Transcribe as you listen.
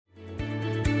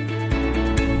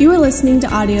You are listening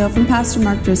to audio from Pastor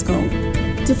Mark Driscoll.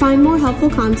 To find more helpful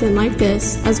content like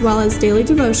this, as well as daily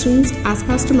devotions, Ask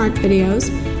Pastor Mark videos,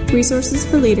 resources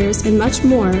for leaders, and much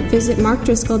more, visit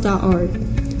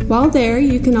markdriscoll.org. While there,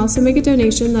 you can also make a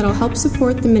donation that'll help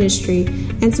support the ministry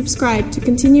and subscribe to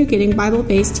continue getting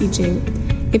Bible-based teaching.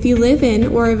 If you live in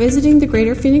or are visiting the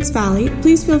greater Phoenix Valley,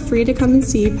 please feel free to come and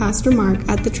see Pastor Mark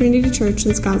at the Trinity Church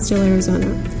in Scottsdale,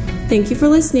 Arizona. Thank you for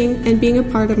listening and being a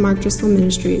part of Mark Driscoll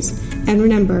Ministries. And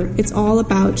remember, it's all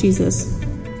about Jesus.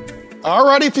 All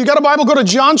righty, if you got a Bible, go to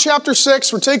John chapter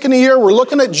 6. We're taking a year. We're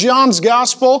looking at John's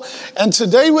gospel. And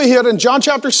today we hit in John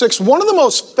chapter 6, one of the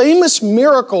most famous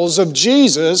miracles of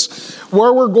Jesus,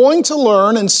 where we're going to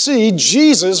learn and see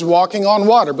Jesus walking on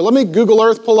water. But let me Google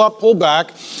Earth, pull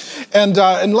back. And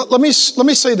let me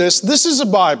say this. This is a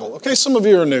Bible. Okay, some of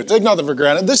you are new. Take nothing for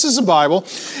granted. This is a Bible.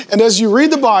 And as you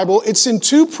read the Bible, it's in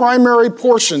two primary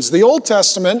portions. The Old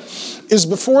Testament is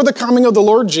before the coming of the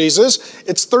Lord Jesus.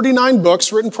 It's 39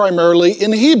 books written primarily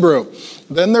in Hebrew.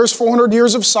 Then there's 400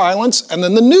 years of silence, and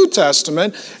then the New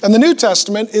Testament. And the New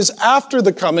Testament is after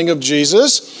the coming of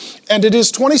Jesus. And it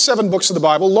is 27 books of the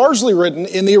Bible, largely written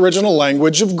in the original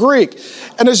language of Greek.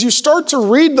 And as you start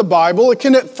to read the Bible, it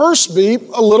can at first be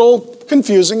a little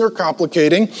confusing or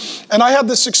complicating. And I had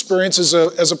this experience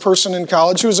as a person in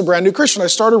college who was a brand new Christian. I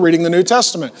started reading the New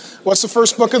Testament. What's the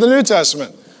first book of the New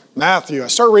Testament? Matthew. I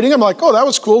started reading, I'm like, oh, that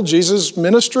was cool. Jesus'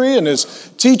 ministry and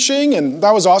his teaching, and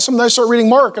that was awesome. Then I start reading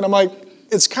Mark, and I'm like,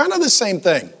 it's kind of the same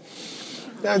thing.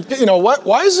 You know what?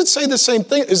 Why does it say the same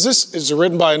thing? Is it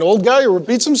written by an old guy who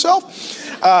repeats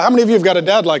himself? How many of you have got a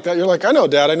dad like that? You're like, I know,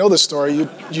 Dad. I know this story.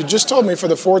 You just told me for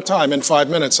the fourth time in 5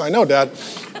 minutes. I know, Dad.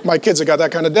 My kids have got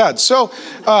that kind of dad. So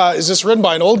is this written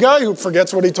by an old guy who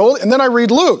forgets what he told? And then I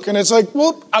read Luke, and it's like,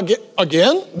 well,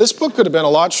 again, this book could have been a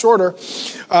lot shorter.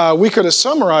 We could have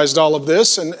summarized all of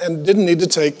this and didn't need to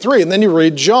take 3. And then you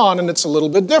read John, and it's a little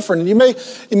bit different. And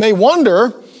you may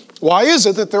wonder, why is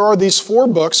it that there are these 4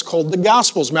 books called the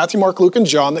Gospels, Matthew, Mark, Luke, and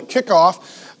John, that kick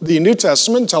off the New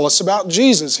Testament and tell us about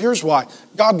Jesus? Here's why.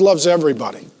 God loves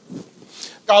everybody.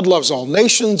 God loves all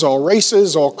nations, all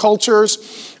races, all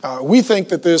cultures. We think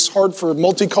that this heart for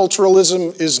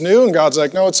multiculturalism is new, and God's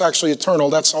like, no, it's actually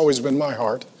eternal. That's always been my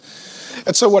heart.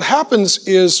 And so what happens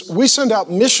is we send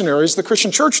out missionaries, the Christian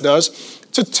church does,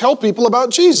 to tell people about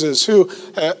Jesus who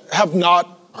have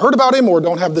not heard about him or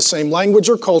don't have the same language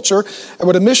or culture. And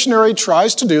what a missionary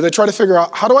tries to do, they try to figure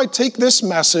out, how do I take this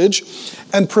message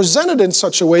and present it in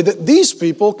such a way that these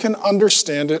people can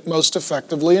understand it most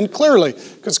effectively and clearly?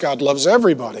 Because God loves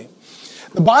everybody.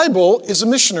 The Bible is a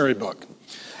missionary book.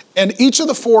 And each of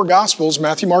the 4 Gospels,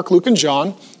 Matthew, Mark, Luke, and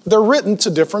John, they're written to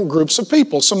different groups of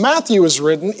people. So Matthew is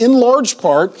written in large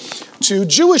part to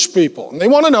Jewish people. And they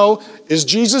want to know, is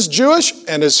Jesus Jewish?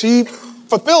 And is he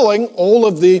fulfilling all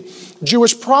of the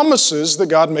Jewish promises that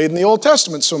God made in the Old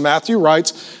Testament? So Matthew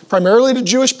writes primarily to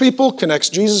Jewish people, connects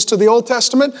Jesus to the Old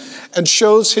Testament, and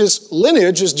shows his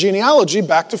lineage, his genealogy,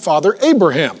 back to Father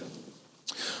Abraham.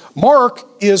 Mark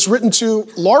is written to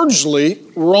largely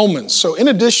Romans. So in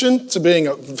addition to being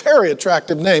a very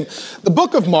attractive name, the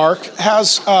book of Mark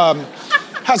has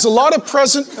a lot of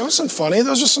present, that wasn't funny, that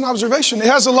was just an observation. It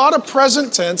has a lot of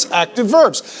present tense active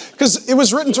verbs because it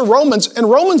was written to Romans, and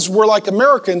Romans were like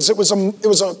Americans. It was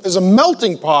a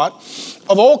melting pot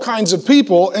of all kinds of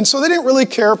people, and so they didn't really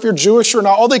care if you're Jewish or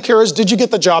not. All they care is, did you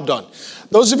get the job done?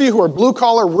 Those of you who are blue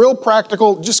collar, real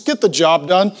practical, just get the job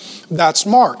done. That's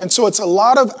Mark. And so it's a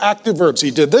lot of active verbs.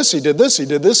 He did this, he did this, he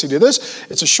did this, he did this.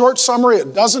 It's a short summary.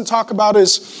 It doesn't talk about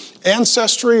his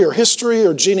ancestry or history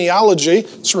or genealogy.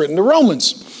 It's written to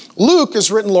Romans. Luke is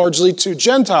written largely to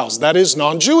Gentiles, that is,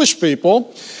 non-Jewish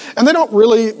people, and they don't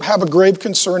really have a grave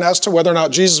concern as to whether or not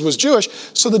Jesus was Jewish.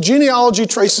 So the genealogy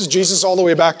traces Jesus all the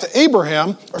way back to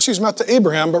Abraham, not to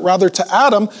Abraham, but rather to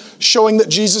Adam, showing that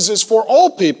Jesus is for all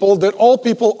people, that all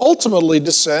people ultimately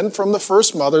descend from the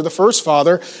first mother, the first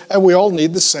father, and we all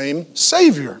need the same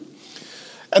Savior.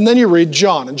 And then you read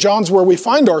John, and John's where we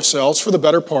find ourselves for the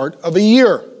better part of a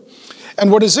year. And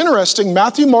what is interesting,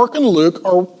 Matthew, Mark, and Luke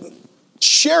are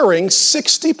sharing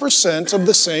 60% of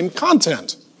the same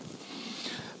content.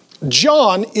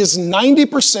 John is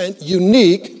 90%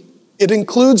 unique. It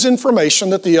includes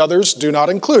information that the others do not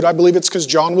include. I believe it's because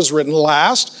John was written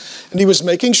last, and he was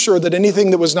making sure that anything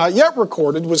that was not yet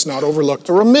recorded was not overlooked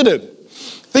or omitted.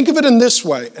 Think of it in this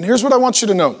way, and here's what I want you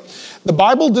to know. The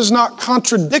Bible does not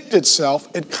contradict itself,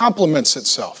 it complements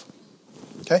itself.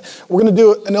 Okay? We're going to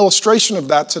do an illustration of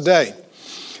that today.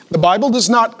 The Bible does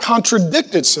not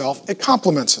contradict itself, it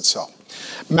complements itself.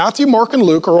 Matthew, Mark, and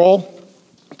Luke are all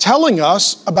telling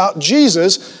us about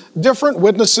Jesus different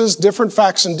witnesses, different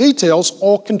facts and details,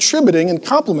 all contributing and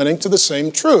complementing to the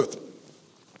same truth.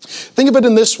 Think of it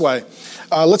in this way.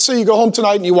 Let's say you go home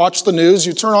tonight and you watch the news.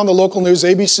 You turn on the local news,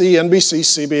 ABC, NBC,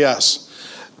 CBS.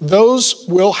 Those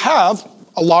will have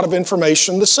a lot of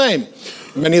information the same.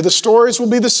 Many of the stories will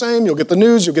be the same. You'll get the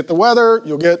news, you'll get the weather,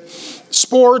 you'll get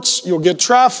sports, you'll get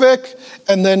traffic,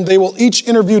 and then they will each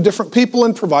interview different people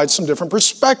and provide some different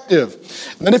perspective.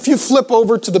 And then if you flip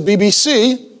over to the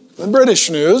BBC, the British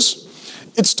news,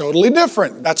 it's totally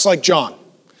different. That's like John.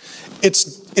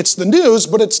 It's the news,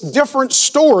 but it's different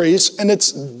stories and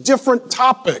it's different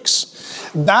topics.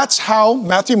 That's how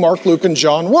Matthew, Mark, Luke, and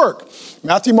John work.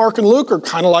 Matthew, Mark, and Luke are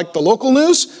kind of like the local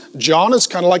news. John is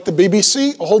kind of like the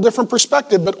BBC, a whole different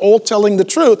perspective, but all telling the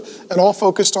truth and all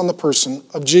focused on the person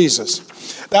of Jesus.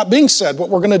 That being said, what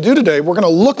we're going to do today, we're going to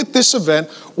look at this event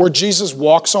where Jesus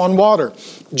walks on water.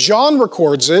 John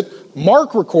records it,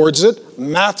 Mark records it,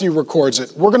 Matthew records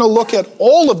it. We're going to look at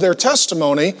all of their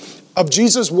testimony of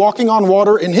Jesus walking on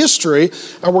water in history,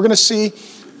 and we're going to see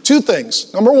two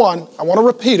things. Number one, I want to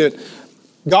repeat it.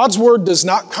 God's word does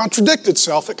not contradict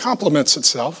itself, it complements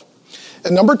itself.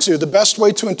 And number two, the best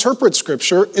way to interpret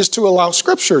Scripture is to allow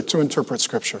Scripture to interpret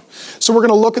Scripture. So we're going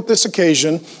to look at this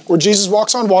occasion where Jesus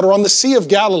walks on water on the Sea of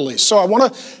Galilee. So I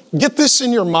want to get this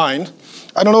in your mind.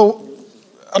 I don't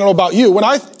know about you. When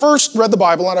I first read the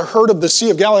Bible and I heard of the Sea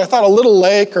of Galilee, I thought a little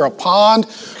lake or a pond.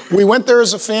 We went there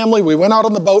as a family. We went out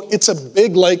on the boat. It's a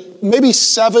big lake, maybe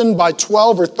 7 by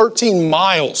 12 or 13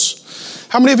 miles.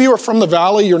 How many of you are from the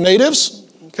valley? You're natives?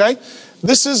 Okay.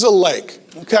 This is a lake.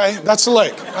 Okay. That's a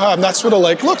lake. That's what a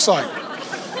lake looks like.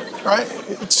 Right?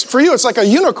 For you, it's like a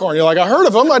unicorn. You're like, I heard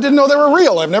of them. I didn't know they were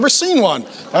real. I've never seen one.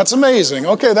 That's amazing.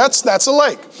 Okay. That's a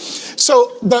lake.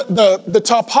 So the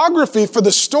topography for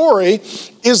the story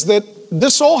is that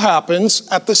this all happens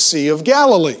at the Sea of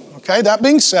Galilee. Okay. That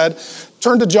being said,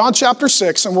 turn to John chapter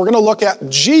 6, and we're going to look at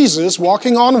Jesus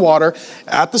walking on water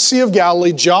at the Sea of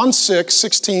Galilee, John 6,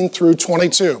 16 through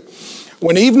 22.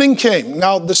 When evening came,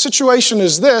 now the situation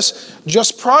is this,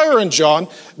 just prior in John,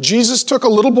 Jesus took a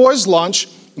little boy's lunch,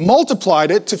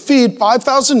 multiplied it to feed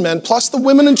 5,000 men, plus the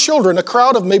women and children, a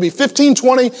crowd of maybe 15,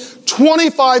 20,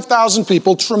 25,000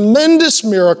 people, tremendous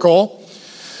miracle.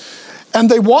 And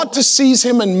they want to seize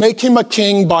him and make him a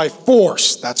king by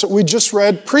force. That's what we just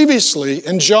read previously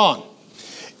in John.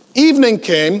 Evening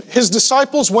came, his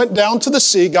disciples went down to the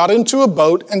sea, got into a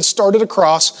boat, and started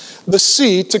across the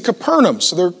sea to Capernaum.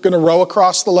 So they're going to row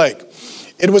across the lake.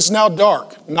 It was now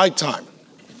dark, nighttime.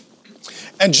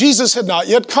 And Jesus had not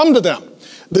yet come to them.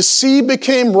 The sea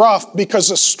became rough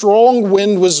because a strong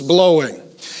wind was blowing.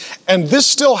 And this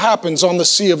still happens on the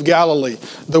Sea of Galilee.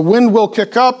 The wind will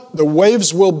kick up, the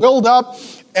waves will build up,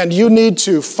 and you need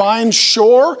to find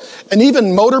shore. And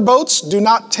even motorboats do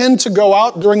not tend to go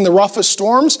out during the roughest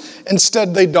storms.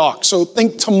 Instead, they dock. So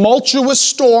think tumultuous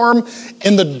storm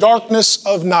in the darkness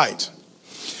of night.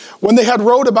 When they had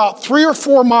rowed about 3 or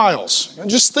 4 miles, and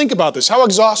just think about this, how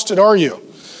exhausted are you?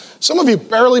 Some of you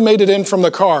barely made it in from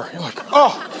the car. You're like,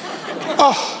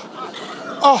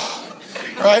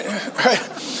 right?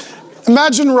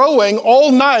 Imagine rowing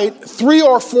all night, 3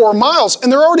 or 4 miles,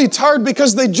 and they're already tired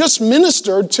because they just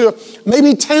ministered to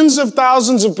maybe tens of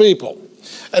thousands of people.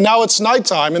 And now it's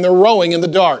nighttime and they're rowing in the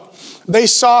dark. They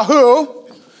saw who?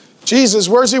 Jesus.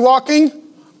 Where's he walking?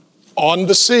 On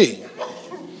the sea.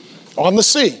 On the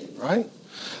sea, right?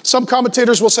 Some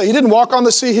commentators will say he didn't walk on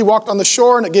the sea, he walked on the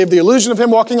shore, and it gave the illusion of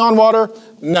him walking on water.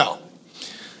 No.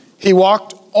 He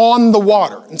walked on the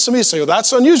water. And some of you say, well,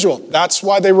 that's unusual. That's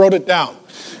why they wrote it down.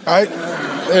 Right?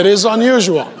 It is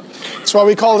unusual. That's why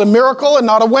we call it a miracle and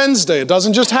not a Wednesday. It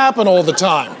doesn't just happen all the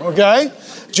time, okay?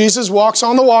 Jesus walks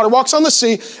on the water, walks on the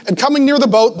sea, and coming near the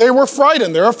boat, they were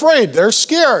frightened. They're afraid. They're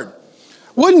scared.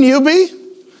 Wouldn't you be?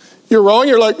 You're rowing,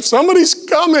 you're like, somebody's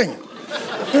coming.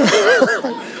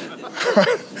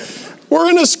 We're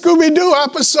in a Scooby-Doo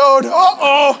episode.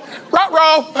 Uh-oh,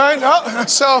 ruh-roh. Right?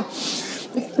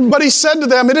 But he said to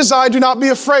them, it is I, do not be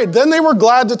afraid. Then they were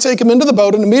glad to take him into the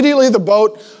boat, and immediately the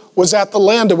boat was at the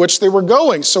land to which they were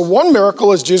going. So one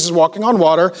miracle is Jesus walking on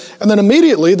water, and then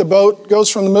immediately the boat goes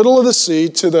from the middle of the sea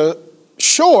to the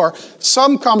shore.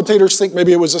 Some commentators think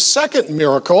maybe it was a second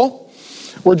miracle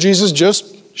where Jesus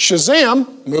just,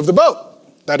 shazam, moved the boat.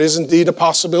 That is indeed a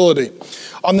possibility.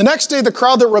 On the next day, the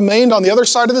crowd that remained on the other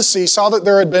side of the sea saw that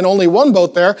there had been only one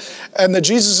boat there, and that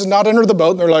Jesus had not entered the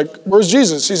boat. And they're like, where's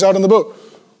Jesus? He's out in the boat.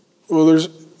 Well,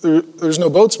 there's no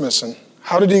boats missing.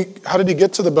 How did he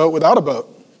get to the boat without a boat?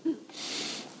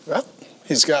 Well,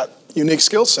 he's got unique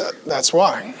skill set. That's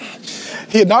why.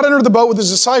 He had not entered the boat with his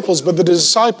disciples, but the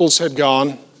disciples had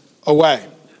gone away.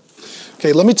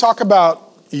 Okay, let me talk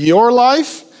about your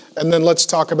life and then let's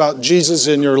talk about Jesus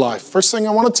in your life. First thing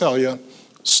I want to tell you,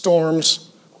 storms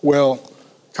will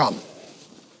come.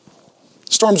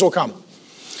 Storms will come.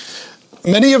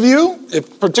 Many of you,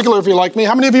 particularly if you're like me,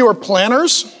 how many of you are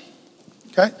planners?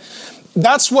 Okay.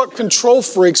 That's what control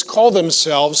freaks call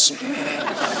themselves.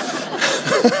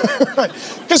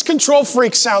 Because control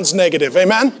freak sounds negative,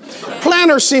 amen?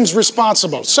 Planner seems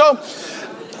responsible. So,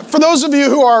 for those of you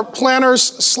who are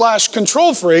planners /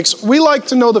 control freaks, we like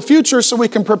to know the future so we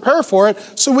can prepare for it,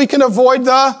 so we can avoid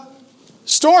the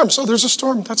storm. So there's a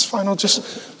storm, that's fine, I'll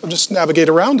just navigate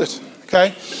around it,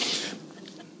 okay?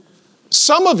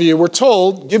 Some of you were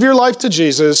told, give your life to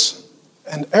Jesus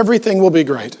and everything will be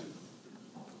great.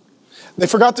 They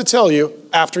forgot to tell you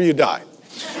after you die.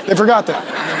 They forgot that.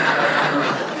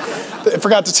 They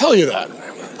forgot to tell you that.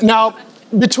 Now,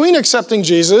 between accepting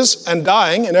Jesus and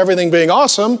dying and everything being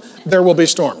awesome, there will be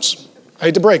storms. I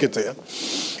hate to break it to you.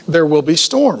 There will be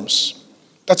storms.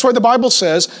 That's why the Bible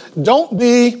says, don't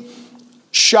be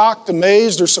shocked,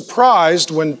 amazed, or surprised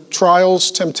when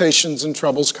trials, temptations, and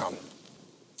troubles come.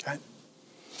 Okay?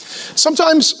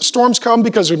 Sometimes storms come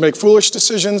because we make foolish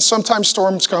decisions. Sometimes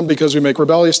storms come because we make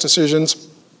rebellious decisions.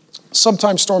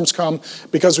 Sometimes storms come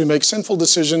because we make sinful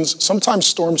decisions. Sometimes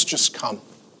storms just come.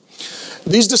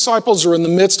 These disciples are in the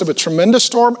midst of a tremendous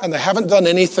storm and they haven't done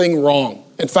anything wrong.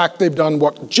 In fact, they've done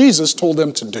what Jesus told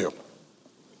them to do.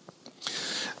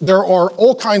 There are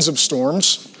all kinds of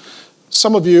storms.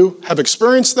 Some of you have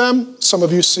experienced them. Some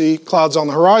of you see clouds on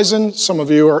the horizon. Some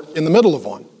of you are in the middle of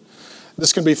one.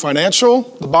 This can be financial.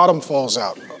 The bottom falls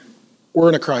out. We're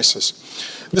in a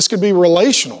crisis. This could be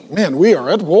relational. Man, we are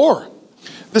at war.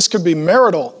 This could be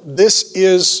marital. This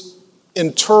is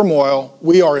in turmoil.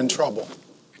 We are in trouble.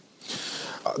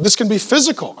 This can be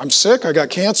physical. I'm sick. I got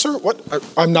cancer.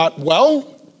 I'm not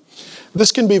well.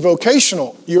 This can be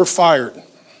vocational. You're fired.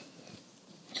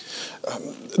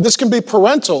 This can be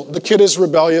parental. The kid is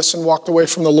rebellious and walked away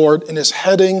from the Lord and is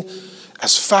heading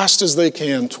as fast as they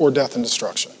can toward death and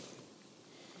destruction.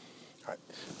 Right.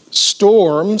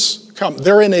 Storms come.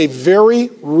 They're in a very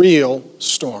real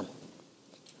storm.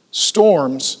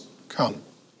 Storms come.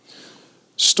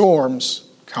 Storms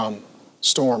come.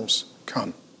 Storms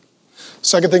come.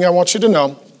 Second thing I want you to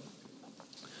know,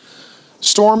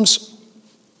 storms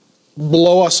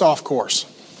blow us off course.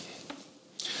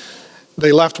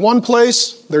 They left one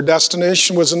place, their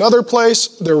destination was another place,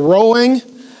 they're rowing,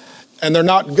 and they're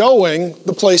not going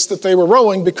the place that they were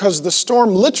rowing because the storm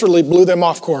literally blew them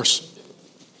off course.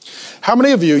 How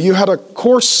many of you had a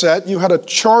course set, you had a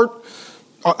chart,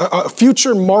 a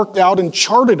future marked out and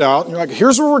charted out, and you're like,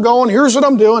 here's where we're going, here's what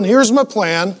I'm doing, here's my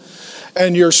plan,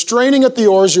 and you're straining at the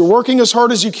oars, you're working as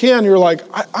hard as you can, you're like,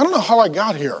 I don't know how I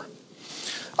got here.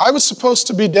 I was supposed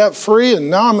to be debt-free, and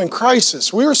now I'm in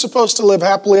crisis. We were supposed to live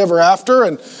happily ever after,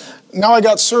 and now I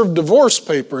got served divorce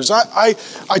papers. I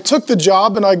took the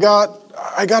job, and I got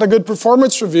a good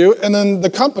performance review, and then the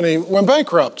company went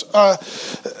bankrupt.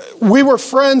 We were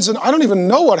friends, and I don't even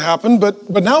know what happened, but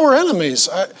now we're enemies.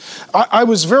 I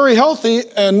was very healthy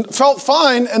and felt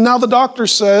fine, and now the doctor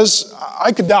says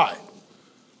I could die.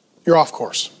 You're off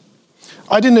course.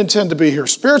 I didn't intend to be here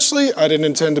spiritually. I didn't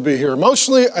intend to be here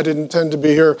emotionally. I didn't intend to be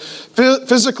here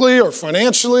physically or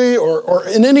financially or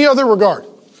in any other regard.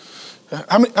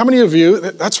 How many of you,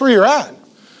 that's where you're at?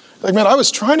 Like, man, I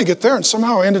was trying to get there and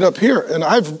somehow I ended up here. And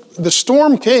the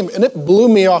storm came and it blew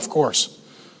me off course.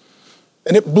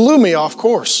 And it blew me off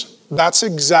course. That's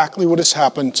exactly what has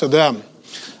happened to them.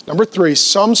 Number 3,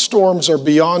 some storms are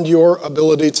beyond your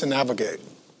ability to navigate.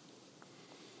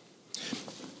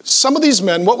 Some of these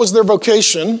men, what was their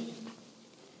vocation?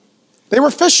 They were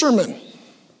fishermen.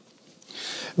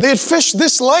 They had fished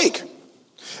this lake.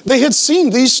 They had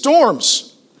seen these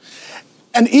storms.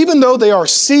 And even though they are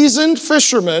seasoned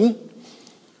fishermen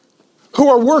who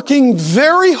are working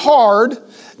very hard,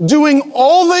 doing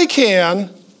all they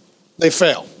can, they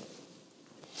fail.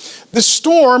 The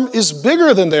storm is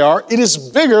bigger than they are. It is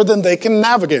bigger than they can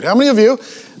navigate. How many of you,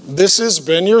 this has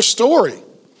been your story?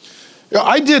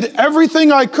 I did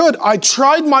everything I could. I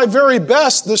tried my very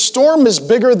best. The storm is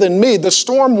bigger than me. The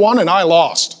storm won and I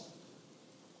lost.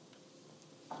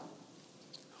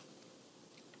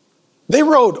 They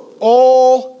rowed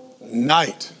all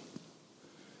night.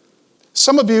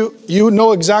 Some of you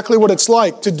know exactly what it's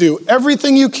like to do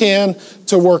everything you can,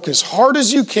 to work as hard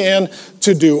as you can,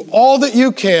 to do all that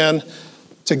you can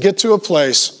to get to a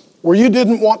place where you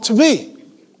didn't want to be,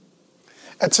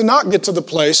 and to not get to the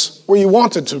place where you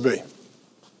wanted to be.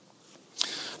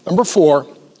 Number 4,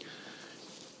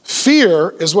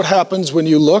 fear is what happens when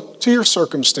you look to your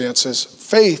circumstances.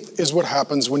 Faith is what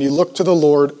happens when you look to the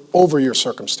Lord over your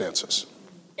circumstances.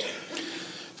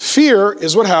 Fear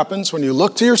is what happens when you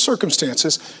look to your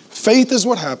circumstances. Faith is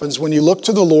what happens when you look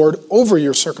to the Lord over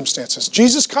your circumstances.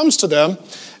 Jesus comes to them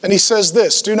and he says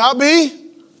this, do not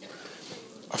be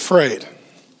afraid.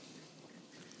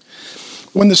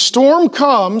 When the storm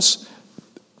comes,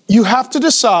 you have to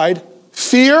decide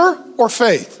fear or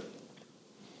faith.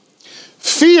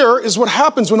 Fear is what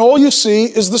happens when all you see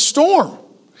is the storm.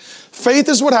 Faith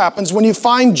is what happens when you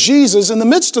find Jesus in the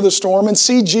midst of the storm and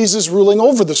see Jesus ruling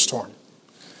over the storm.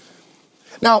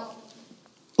 Now,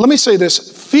 let me say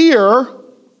this. Fear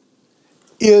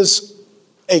is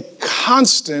a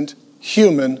constant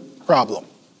human problem.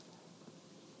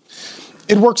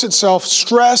 It works itself,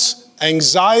 stress,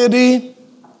 anxiety.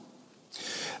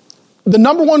 The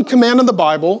number one command in the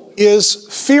Bible is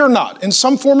fear not. In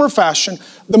some form or fashion,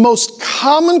 the most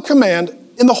common command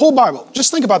in the whole Bible.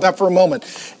 Just think about that for a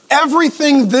moment.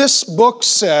 Everything this book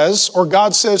says, or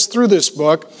God says through this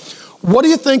book, what do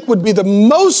you think would be the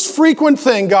most frequent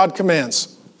thing God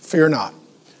commands? Fear not.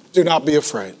 Do not be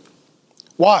afraid.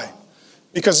 Why?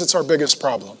 Because it's our biggest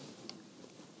problem.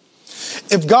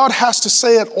 If God has to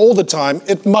say it all the time,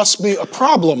 it must be a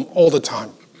problem all the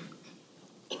time.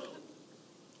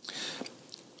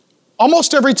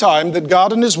 Almost every time that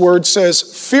God in His Word says,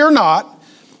 fear not,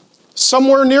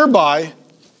 somewhere nearby,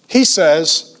 He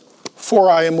says, for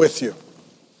I am with you.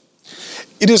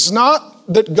 It is not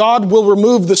that God will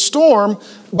remove the storm,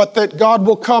 but that God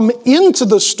will come into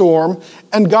the storm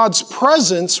and God's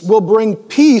presence will bring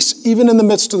peace even in the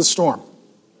midst of the storm.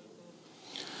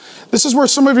 This is where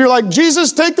some of you are like,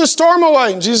 Jesus, take the storm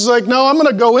away. And Jesus is like, no, I'm going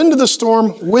to go into the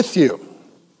storm with you.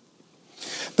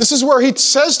 This is where He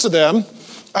says to them,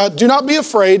 do not be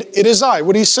afraid, it is I.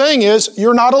 What He's saying is,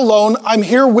 you're not alone, I'm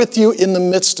here with you in the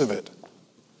midst of it.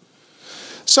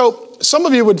 So some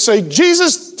of you would say,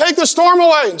 Jesus, take the storm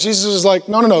away. And Jesus is like,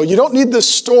 no, you don't need the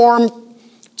storm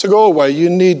to go away. You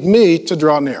need me to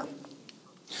draw near.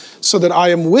 So that I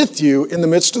am with you in the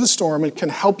midst of the storm and can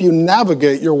help you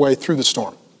navigate your way through the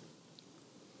storm.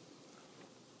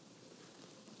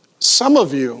 Some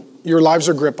of you, your lives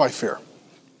are gripped by fear.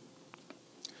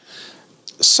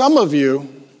 Some of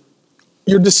you,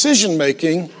 your decision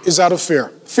making is out of fear.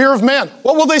 Fear of man.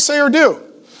 What will they say or do?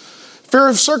 Fear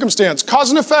of circumstance. Cause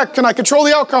and effect. Can I control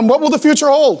the outcome? What will the future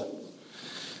hold?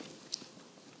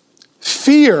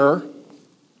 Fear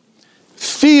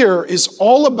is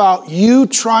all about you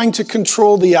trying to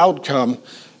control the outcome.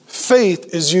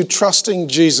 Faith is you trusting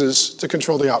Jesus to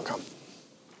control the outcome.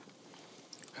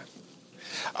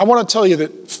 I want to tell you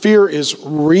that fear is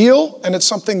real, and it's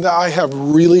something that I have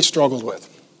really struggled with.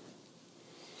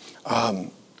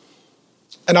 And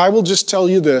I will just tell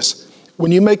you this.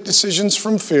 When you make decisions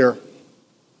from fear,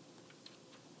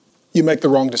 you make the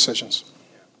wrong decisions.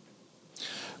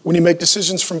 When you make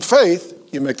decisions from faith,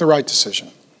 you make the right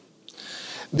decision.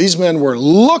 These men were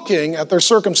looking at their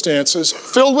circumstances,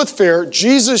 filled with fear.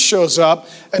 Jesus shows up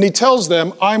and He tells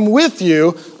them, I'm with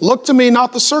you. Look to me,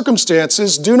 not the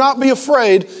circumstances. Do not be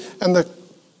afraid. And the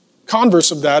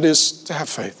converse of that is to have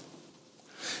faith.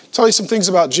 I'll tell you some things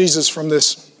about Jesus from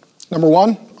this. Number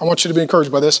one, I want you to be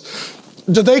encouraged by this.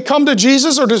 Do they come to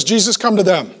Jesus or does Jesus come to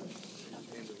them?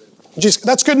 Jesus,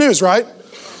 that's good news, right?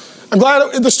 I'm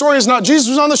glad the story is not Jesus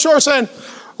was on the shore saying,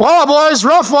 well, boys,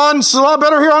 rough one. It's a lot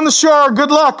better here on the shore. Good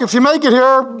luck. If you make it here,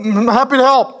 I'm happy to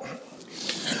help.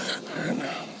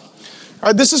 All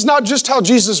right, this is not just how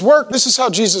Jesus worked. This is how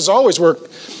Jesus always worked.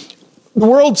 The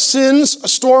world sins, a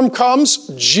storm comes,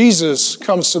 Jesus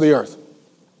comes to the earth.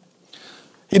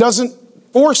 He doesn't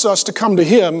force us to come to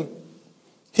Him.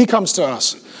 He comes to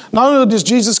us. Not only does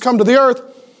Jesus come to the earth,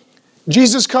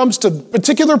 Jesus comes to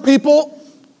particular people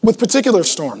with particular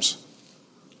storms.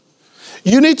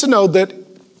 You need to know that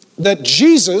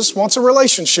Jesus wants a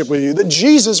relationship with you, that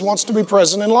Jesus wants to be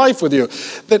present in life with you,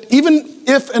 that even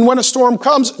if and when a storm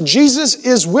comes, Jesus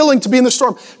is willing to be in the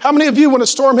storm. How many of you, when a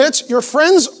storm hits, your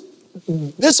friends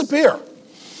disappear?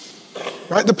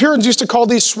 Right? The Puritans used to call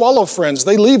these swallow friends.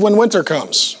 They leave when winter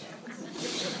comes.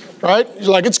 Right? You're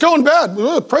like, it's going bad.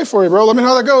 Ooh, pray for you, bro. Let me know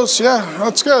how that goes. Yeah,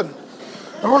 that's good.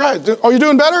 All right. Are you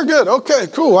doing better? Good. Okay,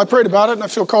 cool. I prayed about it and I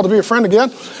feel called to be a friend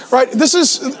again. Right? This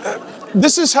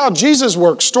is how Jesus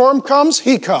works. Storm comes,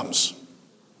 He comes.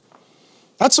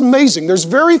 That's amazing. There's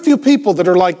very few people that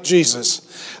are like Jesus.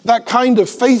 That kind of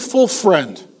faithful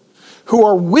friend who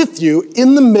are with you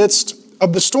in the midst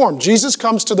of the storm. Jesus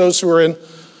comes to those who are in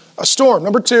a storm.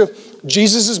 Number two,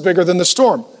 Jesus is bigger than the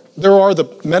storm. There are the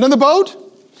men in the boat,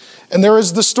 and there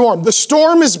is the storm. The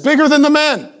storm is bigger than the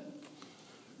men.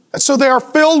 And so they are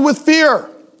filled with fear.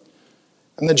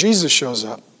 And then Jesus shows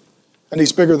up, and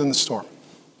He's bigger than the storm.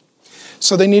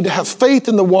 So they need to have faith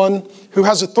in the one who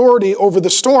has authority over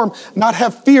the storm, not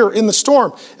have fear in the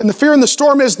storm. And the fear in the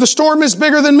storm is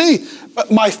bigger than me,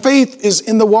 but my faith is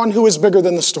in the one who is bigger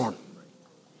than the storm.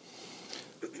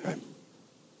 Okay.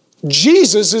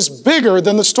 Jesus is bigger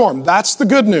than the storm. That's the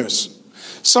good news.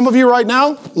 Some of you right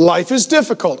now, life is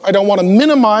difficult. I don't want to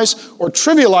minimize or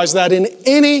trivialize that in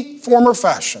any form or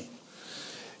fashion.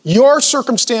 Your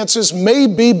circumstances may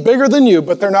be bigger than you,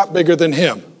 but they're not bigger than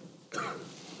Him.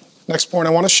 Next point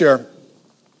I want to share.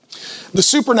 The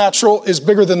supernatural is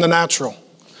bigger than the natural.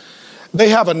 They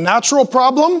have a natural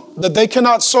problem that they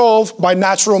cannot solve by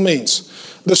natural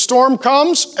means. The storm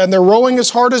comes and they're rowing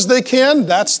as hard as they can.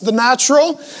 That's the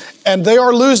natural. And they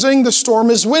are losing. The storm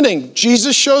is winning.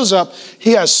 Jesus shows up.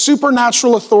 He has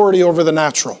supernatural authority over the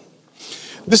natural.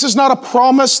 This is not a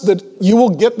promise that you will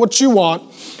get what you want,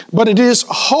 but it is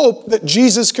hope that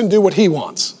Jesus can do what He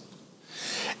wants.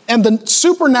 And the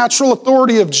supernatural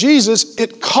authority of Jesus,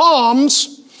 it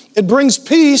calms, it brings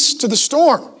peace to the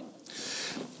storm.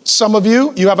 Some of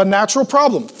you have a natural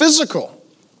problem, physical.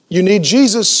 You need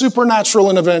Jesus' supernatural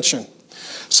intervention.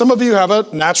 Some of you have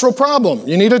a natural problem.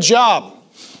 You need a job.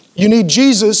 You need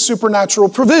Jesus' supernatural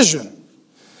provision.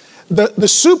 The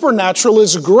supernatural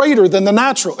is greater than the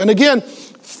natural. And again,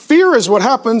 fear is what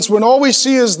happens when all we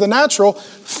see is the natural.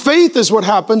 Faith is what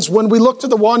happens when we look to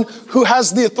the one who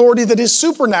has the authority that is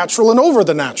supernatural and over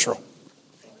the natural.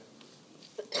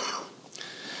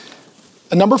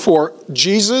 And number 4,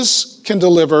 Jesus can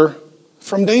deliver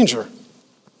from danger.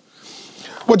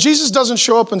 What Jesus doesn't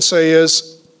show up and say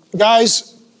is,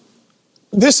 guys,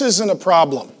 this isn't a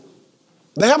problem.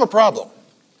 They have a problem.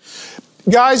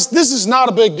 Guys, this is not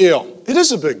a big deal. It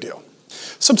is a big deal.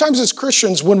 Sometimes as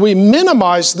Christians, when we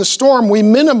minimize the storm, we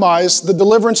minimize the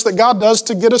deliverance that God does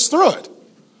to get us through it.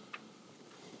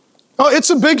 Oh, it's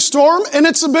a big storm and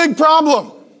it's a big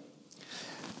problem.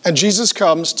 And Jesus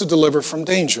comes to deliver from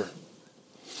danger.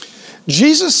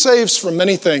 Jesus saves from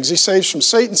many things. He saves from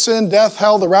Satan, sin, death,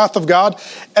 hell, the wrath of God.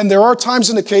 And there are times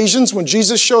and occasions when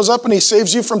Jesus shows up and He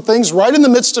saves you from things right in the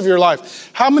midst of your life.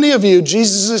 How many of you,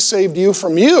 Jesus has saved you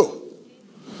from you?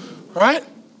 Right?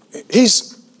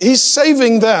 He's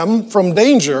saving them from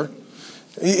danger.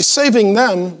 He's saving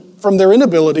them from their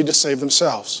inability to save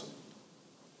themselves.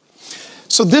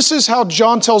 So this is how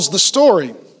John tells the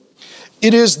story.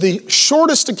 It is the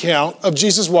shortest account of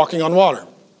Jesus walking on water.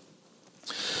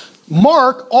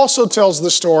 Mark also tells the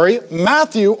story.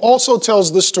 Matthew also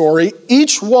tells the story.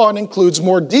 Each one includes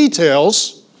more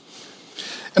details.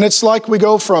 And it's like we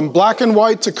go from black and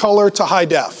white to color to high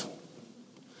def.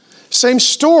 Same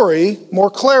story, more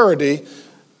clarity.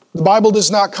 The Bible does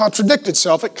not contradict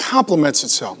itself. It complements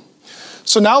itself.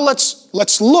 So now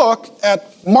let's look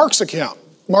at Mark's account.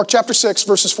 Mark chapter 6,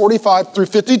 verses 45 through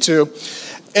 52.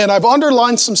 And I've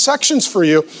underlined some sections for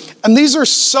you. And these are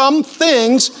some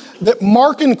things that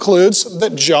Mark includes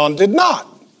that John did not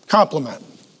complement.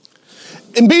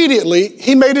 Immediately,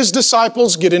 He made His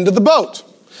disciples get into the boat.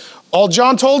 All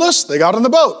John told us, they got in the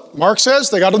boat. Mark says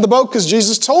they got in the boat because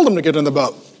Jesus told them to get in the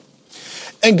boat.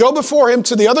 And go before Him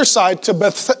to the other side, to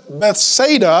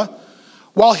Bethsaida,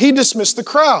 while He dismissed the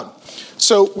crowd.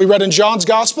 So we read in John's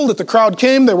gospel that the crowd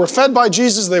came, they were fed by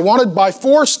Jesus, they wanted by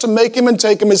force to make Him and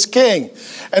take Him as king.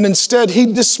 And instead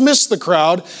He dismissed the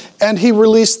crowd and He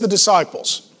released the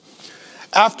disciples.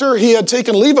 After He had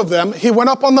taken leave of them, He went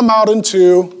up on the mountain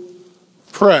to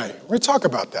pray. We're going to talk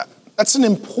about that. That's an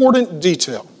important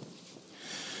detail.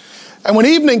 And when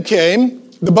evening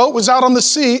came, the boat was out on the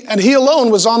sea and He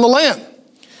alone was on the land.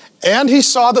 And He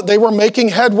saw that they were making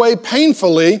headway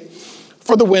painfully,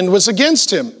 for the wind was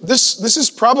against Him. This is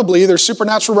probably either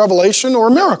supernatural revelation or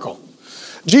a miracle.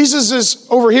 Jesus is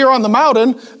over here on the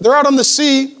mountain. They're out on the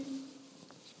sea.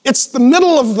 It's the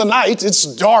middle of the night. It's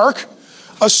dark.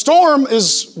 A storm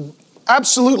is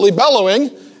absolutely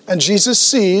bellowing, and Jesus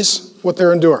sees what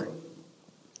they're enduring.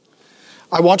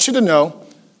 I want you to know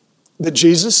that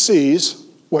Jesus sees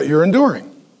what you're enduring.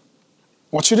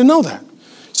 I want you to know that.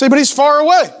 You say, but He's far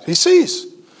away. He sees.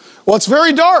 Well, it's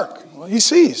very dark. Well, He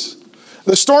sees.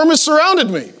 The storm has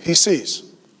surrounded me. He sees.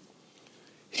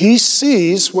 He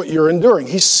sees what you're enduring.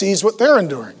 He sees what they're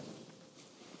enduring.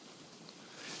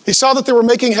 He saw that they were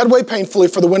making headway painfully,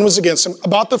 for the wind was against them.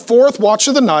 About the 4th watch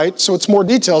of the night, so it's more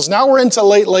details. Now we're into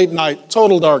late night,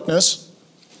 total darkness.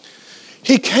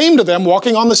 He came to them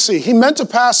walking on the sea. He meant to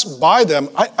pass by them.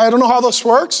 I don't know how this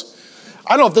works.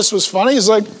 I don't know if this was funny. He's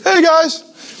like, hey guys.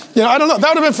 I don't know.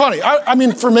 That would have been funny. I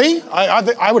mean, for me,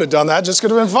 I would have done that. Just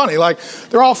could have been funny. Like,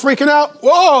 they're all freaking out.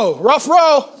 Whoa, rough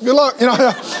row. Good luck.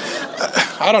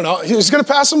 I don't know. He was going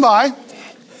to pass them by.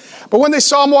 But when they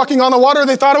saw Him walking on the water,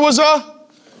 they thought it was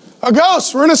a A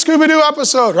ghost. We're in a Scooby-Doo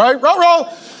episode, right? Row.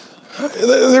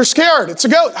 They're scared. It's a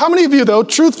ghost. How many of you, though,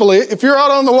 truthfully, if you're out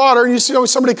on the water and you see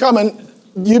somebody coming,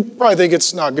 you probably think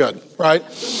it's not good, right?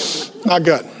 Not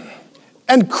good.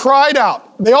 And cried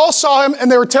out. They all saw him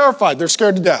and they were terrified. They're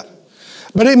scared to death.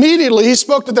 But immediately he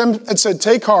spoke to them and said,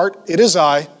 "Take heart, it is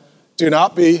I. Do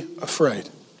not be afraid."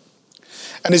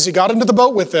 And as he got into the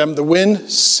boat with them, the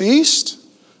wind ceased,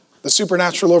 the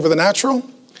supernatural over the natural.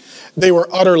 They were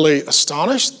utterly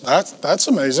astonished. That's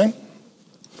amazing.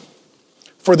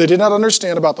 For they did not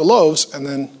understand about the loaves, and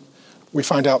then we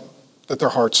find out that their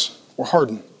hearts were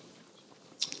hardened.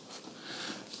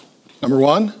 Number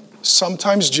one,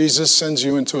 sometimes Jesus sends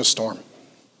you into a storm.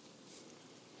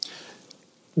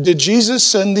 Did Jesus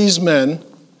send these men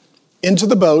into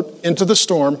the boat, into the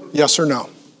storm? Yes or no?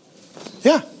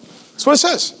 Yeah, that's what it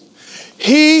says.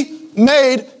 He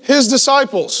made his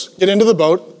disciples get into the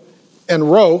boat and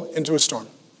row into a storm.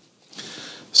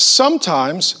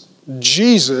 Sometimes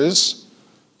Jesus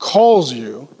calls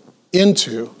you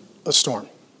into a storm.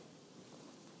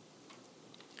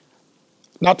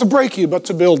 Not to break you, but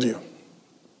to build you.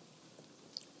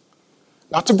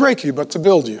 Not to break you, but to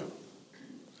build you.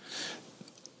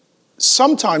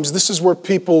 Sometimes this is where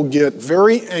people get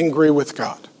very angry with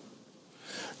God.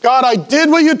 God, I did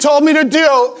what you told me to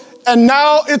do, and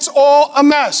now it's all a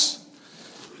mess.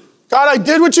 God, I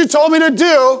did what you told me to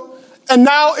do, and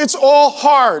now it's all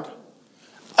hard.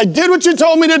 I did what you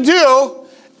told me to do,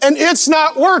 and it's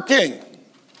not working.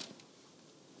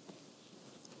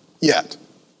 Yet.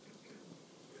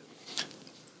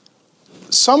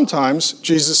 Sometimes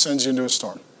Jesus sends you into a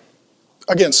storm.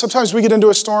 Again, sometimes we get into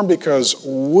a storm because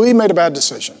we made a bad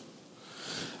decision.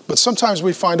 But sometimes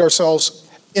we find ourselves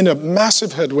in a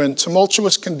massive headwind,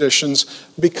 tumultuous conditions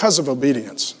because of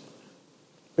obedience.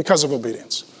 Because of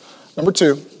obedience. Number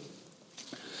two,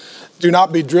 do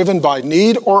not be driven by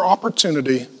need or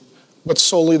opportunity, but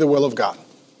solely the will of God.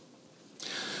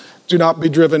 Do not be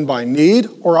driven by need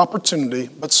or opportunity,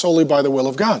 but solely by the will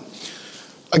of God.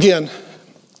 Again,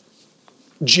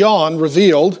 John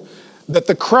revealed that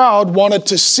the crowd wanted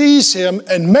to seize him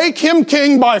and make him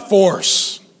king by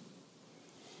force.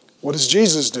 What does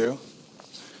Jesus do?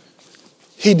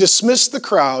 He dismissed the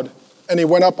crowd and he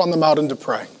went up on the mountain to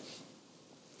pray.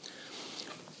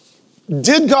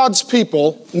 Did God's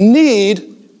people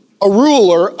need a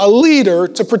ruler, a leader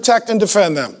to protect and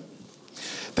defend them?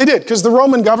 They did, because the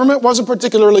Roman government wasn't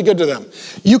particularly good to them.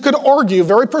 You could argue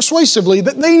very persuasively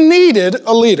that they needed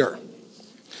a leader.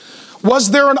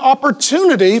 Was there an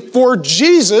opportunity for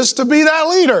Jesus to be that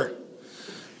leader?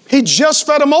 He just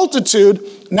fed a multitude.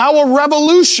 Now a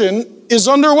revolution is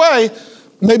underway.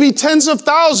 Maybe tens of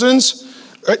thousands.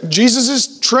 Jesus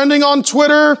is trending on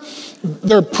Twitter.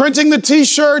 They're printing the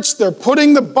t-shirts. They're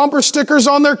putting the bumper stickers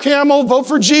on their camel. Vote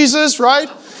for Jesus, right?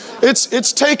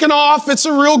 It's taken off. It's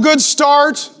a real good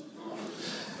start.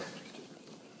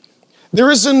 There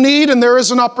is a need and there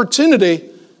is an opportunity.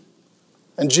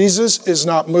 And Jesus is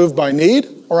not moved by need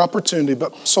or opportunity,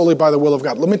 but solely by the will of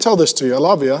God. Let me tell this to you. I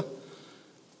love you.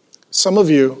 Some of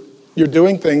you, you're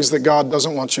doing things that God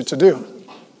doesn't want you to do.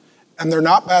 And they're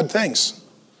not bad things.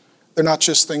 They're not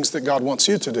just things that God wants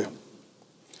you to do.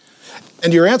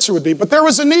 And your answer would be, but there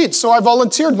was a need, so I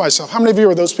volunteered myself. How many of you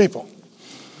are those people?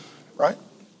 Right?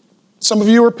 Some of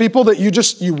you are people that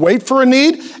you wait for a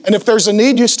need, and if there's a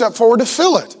need, you step forward to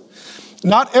fill it.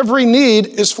 Not every need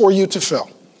is for you to fill.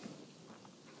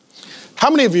 How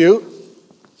many of you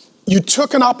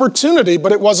took an opportunity,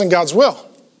 but it wasn't God's will?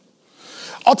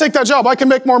 I'll take that job. I can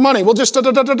make more money. We'll just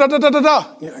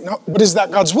da-da-da-da-da-da-da. No, but is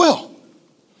that God's will?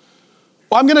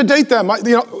 Well, I'm going to date them.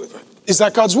 Is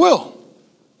that God's will?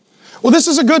 Well, this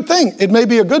is a good thing. It may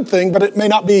be a good thing, but it may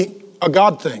not be a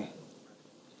God thing.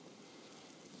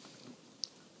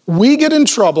 We get in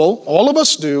trouble, all of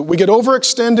us do. We get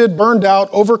overextended, burned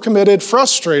out, overcommitted,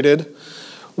 frustrated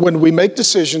when we make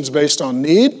decisions based on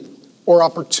need or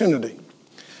opportunity.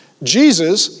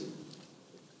 Jesus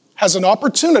has an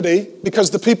opportunity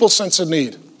because the people sense a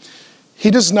need.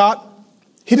 He does not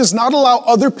allow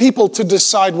other people to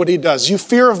decide what he does. You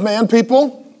fear of man,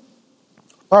 people?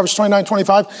 Proverbs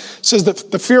 29:25 says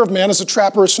that the fear of man is a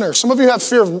trap or a snare. Some of you have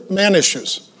fear of man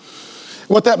issues.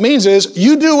 What that means is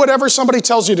you do whatever somebody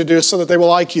tells you to do so that they will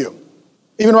like you.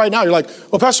 Even right now, you're like,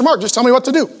 well, Pastor Mark, just tell me what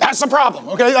to do. That's the problem,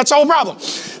 okay? That's the whole problem.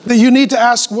 That you need to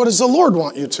ask, what does the Lord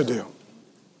want you to do?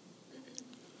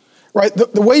 Right?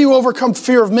 The way you overcome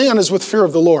fear of man is with fear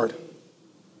of the Lord.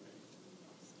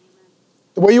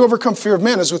 The way you overcome fear of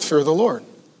man is with fear of the Lord.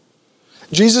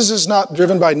 Jesus is not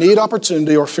driven by need,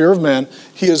 opportunity, or fear of man.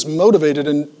 He is motivated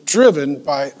and driven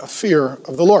by a fear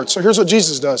of the Lord. So here's what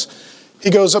Jesus does. He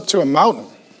goes up to a mountain.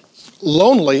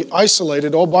 lonely,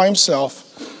 isolated, all by himself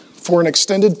for an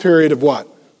extended period of what?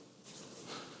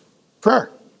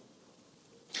 Prayer.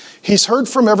 He's heard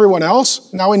from everyone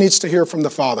else. Now he needs to hear from the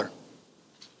Father.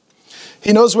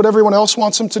 He knows what everyone else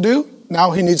wants him to do.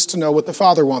 Now he needs to know what the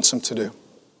Father wants him to do.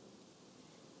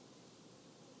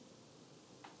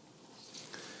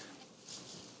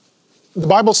 The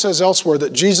Bible says elsewhere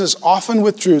that Jesus often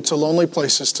withdrew to lonely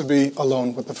places to be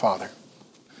alone with the Father.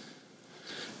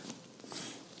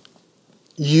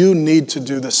 You need to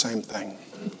do the same thing.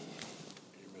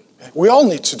 We all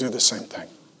need to do the same thing.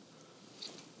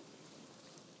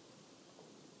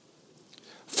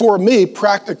 For me,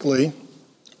 practically,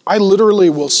 I literally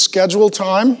will schedule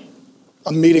time,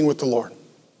 a meeting with the Lord.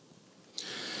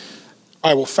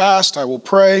 I will fast, I will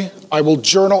pray, I will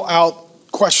journal out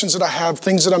questions that I have,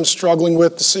 things that I'm struggling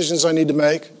with, decisions I need to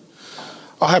make.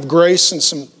 I'll have Grace and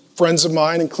some friends of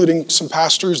mine, including some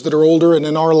pastors that are older and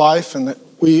in our life and that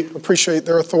we appreciate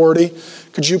their authority.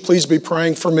 Could you please be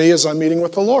praying for me as I'm meeting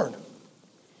with the Lord?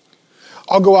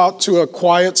 I'll go out to a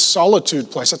quiet solitude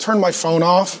place. I turn my phone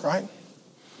off, right?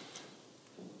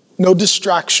 No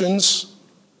distractions.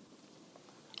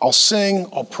 I'll sing,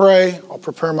 I'll pray, I'll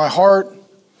prepare my heart.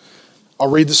 I'll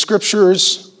read the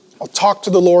scriptures. I'll talk to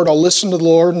the Lord. I'll listen to the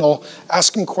Lord and I'll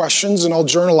ask him questions and I'll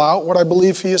journal out what I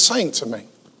believe he is saying to me.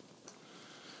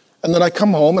 And then I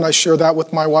come home and I share that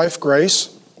with my wife,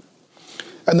 Grace.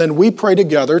 And then we pray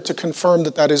together to confirm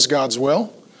that that is God's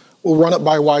will. We'll run it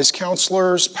by wise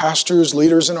counselors, pastors,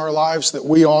 leaders in our lives that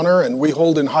we honor and we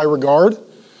hold in high regard.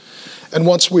 And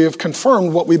once we have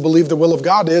confirmed what we believe the will of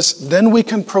God is, then we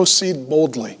can proceed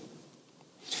boldly.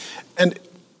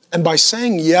 And by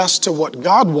saying yes to what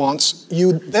God wants,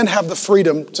 you then have the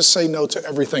freedom to say no to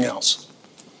everything else.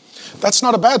 That's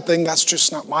not a bad thing, that's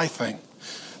just not my thing.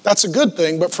 That's a good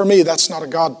thing, but for me, that's not a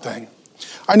God thing.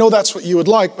 I know that's what you would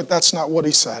like, but that's not what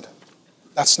he said.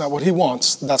 That's not what he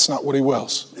wants. That's not what he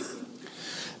wills.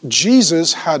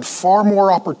 Jesus had far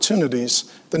more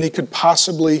opportunities than he could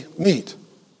possibly meet.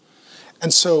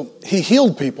 And so he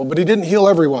healed people, but he didn't heal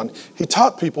everyone. He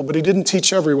taught people, but he didn't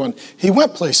teach everyone. He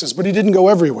went places, but he didn't go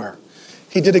everywhere.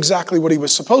 He did exactly what he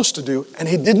was supposed to do, and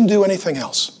he didn't do anything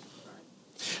else.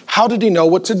 How did he know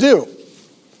what to do?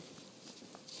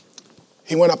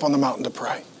 He went up on the mountain to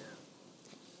pray.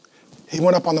 He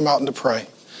went up on the mountain to pray.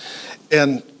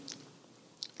 And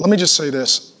let me just say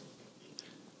this.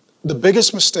 The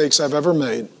biggest mistakes I've ever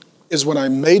made is when I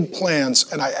made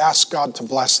plans and I asked God to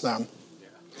bless them,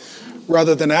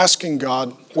 rather than asking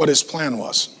God what his plan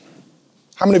was.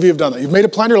 How many of you have done that? You've made a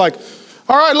plan, you're like,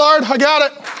 all right, Lord, I got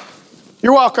it.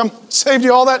 You're welcome. Saved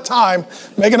you all that time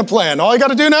making a plan. All you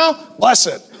got to do now, bless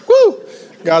it. Woo!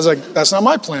 God's like, that's not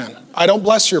my plan. I don't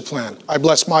bless your plan. I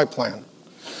bless my plan.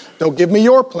 Don't give me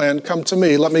your plan. Come to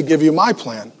me. Let me give you my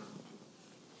plan.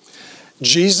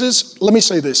 Jesus, let me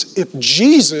say this. If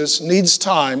Jesus needs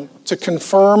time to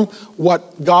confirm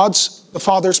what the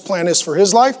Father's plan is for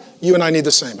his life, you and I need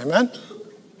the same. Amen?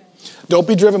 Don't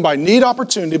be driven by need,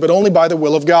 opportunity, but only by the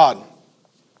will of God.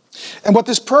 And what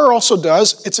this prayer also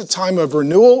does, it's a time of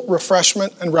renewal,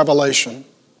 refreshment, and revelation.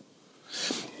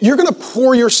 You're going to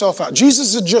pour yourself out.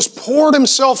 Jesus had just poured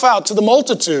himself out to the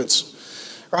multitudes,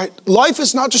 right? Life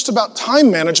is not just about time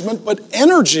management, but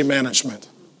energy management.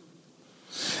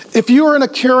 If you are in a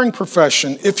caring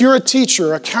profession, if you're a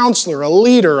teacher, a counselor, a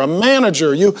leader, a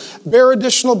manager, you bear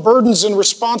additional burdens and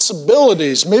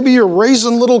responsibilities. Maybe you're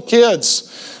raising little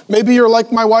kids. Maybe you're like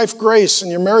my wife, Grace,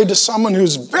 and you're married to someone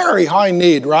who's very high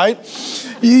need, right?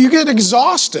 You get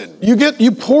exhausted.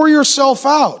 You pour yourself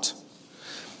out.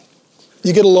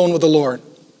 You get alone with the Lord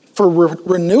for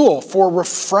renewal, for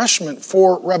refreshment,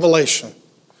 for revelation.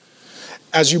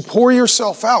 As you pour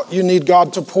yourself out, you need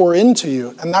God to pour into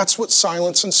you. And that's what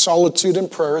silence and solitude and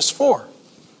prayer is for.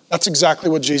 That's exactly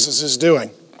what Jesus is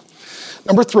doing.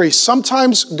 Number 3,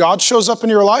 sometimes God shows up in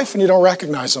your life and you don't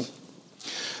recognize him.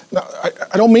 Now,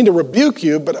 I don't mean to rebuke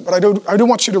you, but I do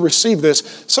want you to receive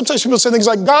this. Sometimes people say things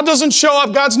like, God doesn't show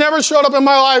up. God's never showed up in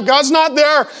my life. God's not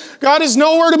there. God is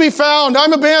nowhere to be found.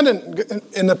 I'm abandoned.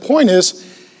 And the point is,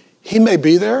 he may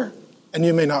be there and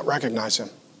you may not recognize him.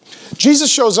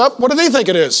 Jesus shows up. What do they think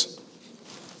it is?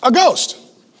 A ghost.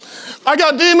 I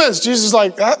got demons. Jesus is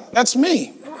like, that's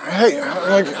me. Hey,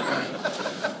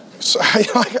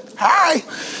 hi.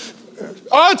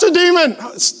 Oh, it's a demon.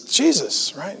 It's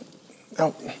Jesus, right?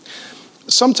 Now,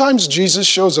 sometimes Jesus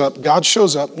shows up, God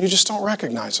shows up, and you just don't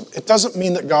recognize him. It doesn't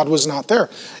mean that God was not there.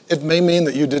 It may mean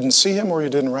that you didn't see him or you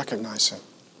didn't recognize him.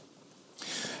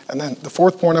 And then the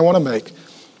 4th point I want to make,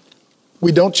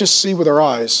 we don't just see with our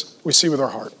eyes, we see with our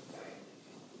heart.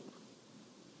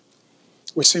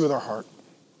 We see with our heart.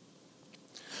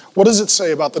 What does it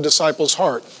say about the disciples'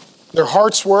 heart? Their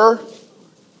hearts were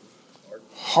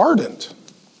hardened.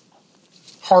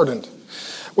 Hardened.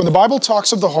 When the Bible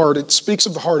talks of the heart, it speaks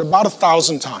of the heart about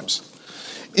 1,000 times.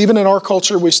 Even in our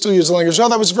culture, we still use the language, oh,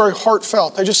 that was very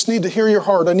heartfelt. I just need to hear your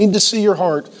heart. I need to see your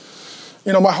heart.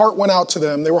 You know, my heart went out to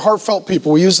them. They were heartfelt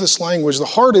people. We use this language. The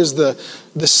heart is the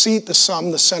seat, the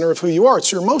sum, the center of who you are.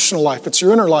 It's your emotional life. It's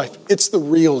your inner life. It's the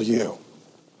real you.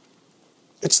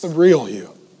 It's the real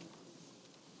you.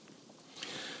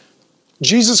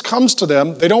 Jesus comes to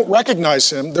them. They don't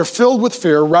recognize him. They're filled with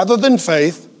fear rather than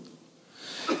faith.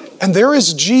 And there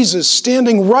is Jesus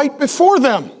standing right before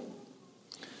them.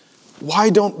 Why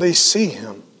don't they see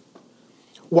him?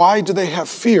 Why do they have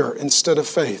fear instead of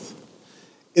faith?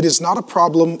 It is not a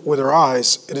problem with their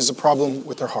eyes. It is a problem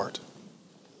with their heart.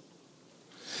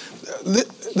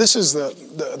 This is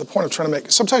the point I'm trying to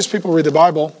make. Sometimes people read the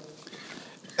Bible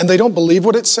and they don't believe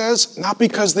what it says, not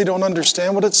because they don't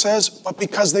understand what it says, but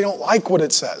because they don't like what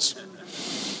it says.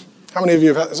 How many of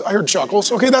you have had, I heard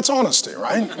chuckles. Okay, that's honesty,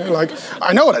 right? You're like,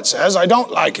 I know what it says, I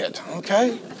don't like it,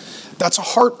 okay? That's a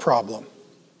heart problem.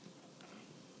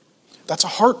 That's a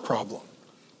heart problem.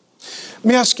 Let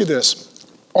me ask you this.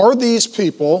 Are these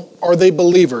people, are they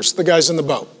believers, the guys in the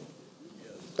boat?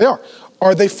 They are.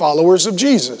 Are they followers of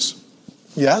Jesus?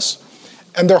 Yes.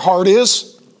 And their heart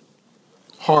is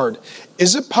hard.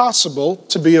 Is it possible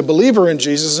to be a believer in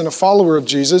Jesus and a follower of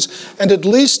Jesus, and at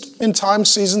least in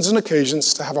times, seasons, and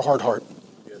occasions, to have a hard heart?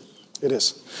 Yes. It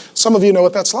is. Some of you know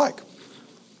what that's like.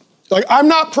 Like, I'm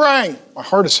not praying. My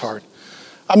heart is hard.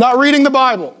 I'm not reading the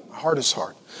Bible. My heart is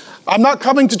hard. I'm not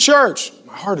coming to church.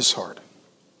 My heart is hard.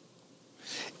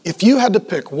 If you had to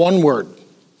pick one word,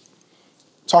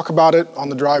 talk about it on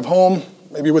the drive home,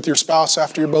 maybe with your spouse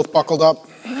after you're both buckled up,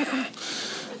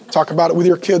 talk about it with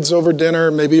your kids over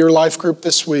dinner, maybe your life group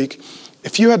this week.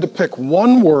 If you had to pick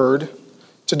one word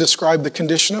to describe the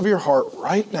condition of your heart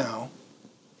right now,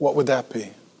 what would that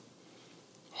be?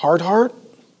 Hard heart,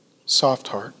 soft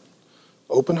heart,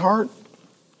 open heart,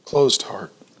 closed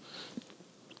heart,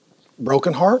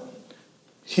 broken heart,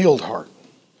 healed heart,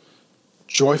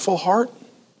 joyful heart,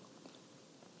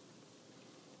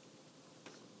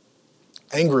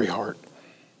 angry heart,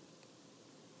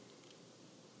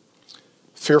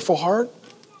 fearful heart,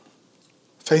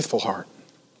 faithful heart,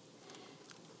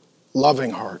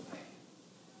 loving heart,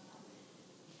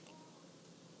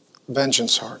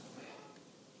 vengeance heart.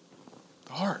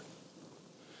 The heart.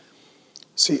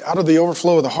 See, out of the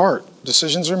overflow of the heart,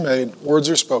 decisions are made, words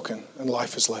are spoken, and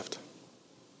life is lived.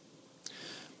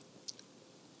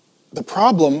 The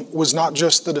problem was not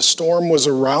just that a storm was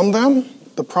around them.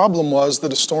 The problem was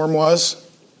that a storm was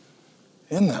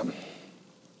in them.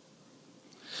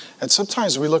 And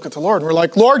sometimes we look at the Lord and we're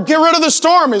like, Lord, get rid of the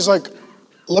storm. He's like,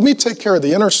 let me take care of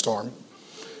the inner storm,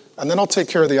 and then I'll take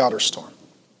care of the outer storm.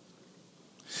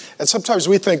 And sometimes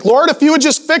we think, Lord, if you would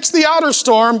just fix the outer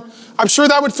storm, I'm sure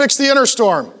that would fix the inner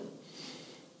storm.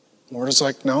 The Lord is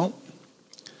like, no.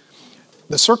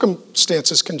 The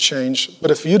circumstances can change,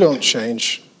 but if you don't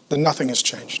change, then nothing has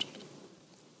changed.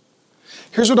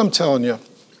 Here's what I'm telling you.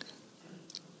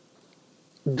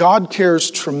 God cares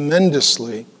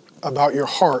tremendously about your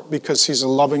heart because he's a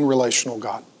loving, relational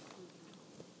God.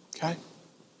 Okay?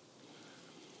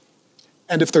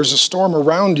 And if there's a storm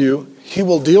around you, he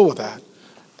will deal with that.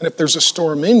 And if there's a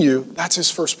storm in you, that's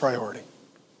his first priority.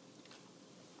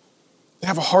 They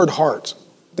have a hard heart.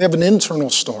 They have an internal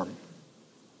storm.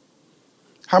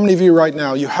 How many of you right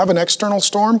now, you have an external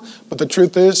storm, but the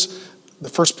truth is, the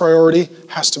first priority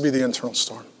has to be the internal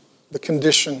storm, the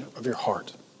condition of your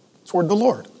heart toward the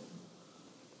Lord.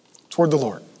 Toward the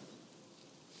Lord.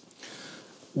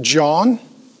 John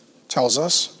tells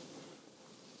us,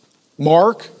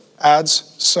 Mark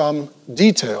adds some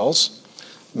details,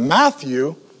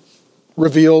 Matthew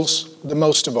reveals the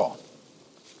most of all.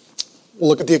 We'll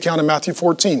look at the account in Matthew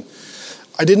 14.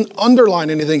 I didn't underline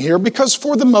anything here because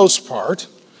for the most part,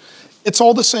 it's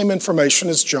all the same information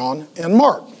as John and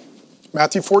Mark.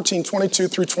 Matthew 14, 22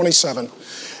 through 27.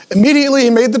 Immediately he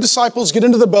made the disciples get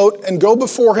into the boat and go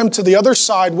before him to the other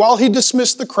side while he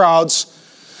dismissed the crowds.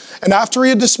 And after he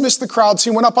had dismissed the crowds,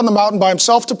 he went up on the mountain by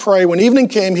himself to pray. When evening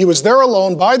came, he was there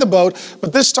alone by the boat,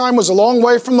 but this time was a long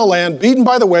way from the land, beaten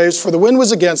by the waves, for the wind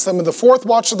was against them. In the fourth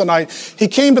watch of the night, he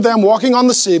came to them walking on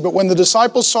the sea. But when the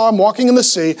disciples saw him walking in the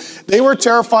sea, they were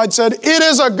terrified, said, "It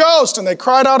is a ghost!" And they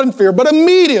cried out in fear. But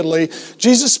immediately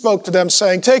Jesus spoke to them,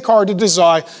 saying, "Take heart, it is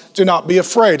I. Do not be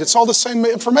afraid." It's all the same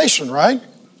information, right?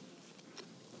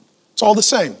 It's all the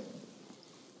same.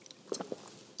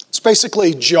 It's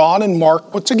basically John and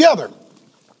Mark put together.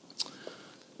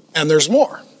 And there's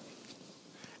more.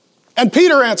 And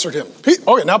Peter answered him.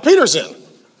 Okay, now Peter's in.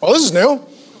 Well, this is new.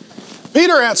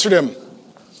 Peter answered him,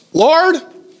 Lord,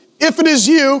 if it is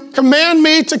you, command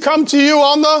me to come to you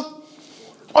on the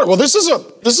water. Well, this is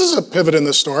a pivot in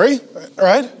the story,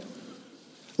 right?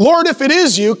 Lord, if it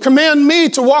is you, command me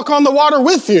to walk on the water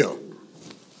with you.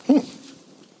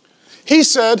 He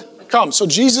said, come. So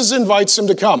Jesus invites him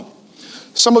to come.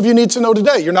 Some of you need to know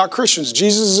today, you're not Christians.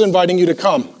 Jesus is inviting you to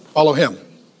come. Follow him.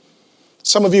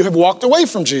 Some of you have walked away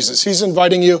from Jesus. He's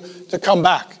inviting you to come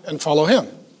back and follow him.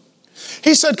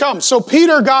 He said, come. So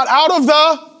Peter got out of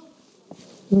the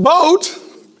boat.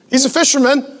 He's a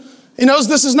fisherman. He knows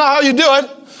this is not how you do it.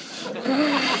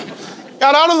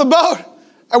 Got out of the boat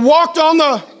and walked on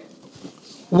the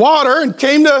water and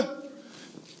came to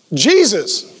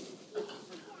Jesus.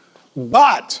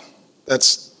 But,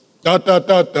 that's But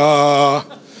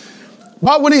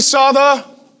when he saw the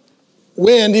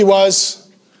wind, he was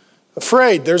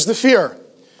afraid. There's the fear.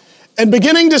 And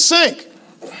beginning to sink.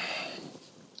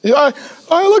 Look,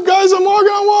 guys, I'm walking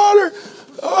on water.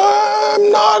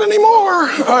 I'm not anymore.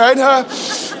 All right.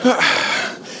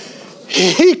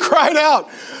 He cried out,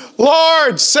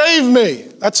 Lord, save me.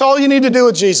 That's all you need to do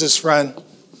with Jesus, friend.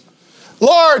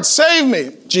 Lord, save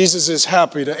me. Jesus is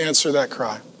happy to answer that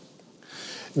cry.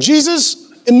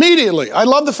 Jesus immediately, I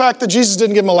love the fact that Jesus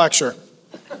didn't give him a lecture.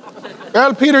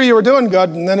 Well, Peter, you were doing good,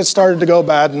 and then it started to go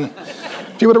bad. And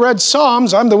if you would have read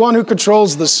Psalms, I'm the one who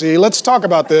controls the sea. Let's talk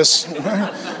about this.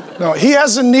 No, he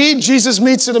has a need. Jesus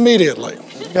meets it immediately.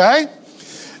 Okay?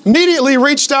 Immediately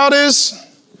reached out his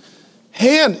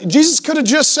hand. Jesus could have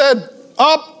just said,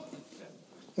 up.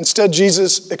 Instead,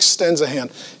 Jesus extends a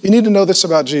hand. You need to know this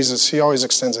about Jesus. He always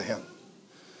extends a hand.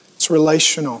 It's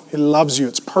relational. He loves you.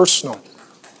 It's personal.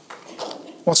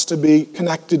 Wants to be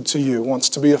connected to you. Wants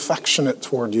to be affectionate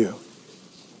toward you.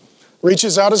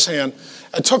 Reaches out his hand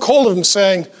and took hold of him,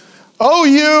 saying, "O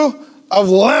you of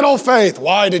little faith,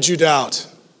 why did you doubt?"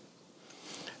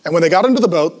 And when they got into the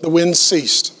boat, the wind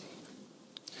ceased.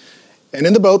 And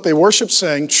in the boat they worshiped,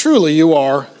 saying, "Truly you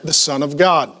are the Son of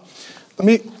God." Let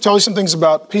me tell you some things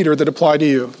about Peter that apply to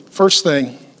you. First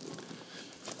thing,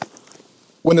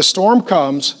 when the storm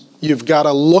comes, you've got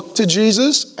to look to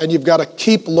Jesus and you've got to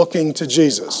keep looking to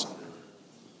Jesus.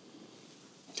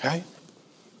 Okay?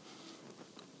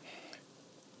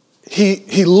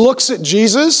 He looks at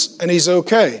Jesus and he's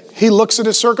okay. He looks at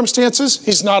his circumstances,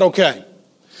 he's not okay.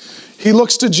 He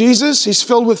looks to Jesus, he's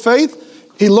filled with faith.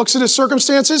 He looks at his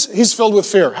circumstances, he's filled with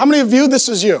fear. How many of you, this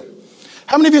is you?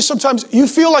 How many of you sometimes, you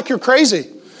feel like you're crazy?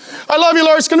 I love you,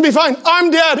 Lord, it's going to be fine.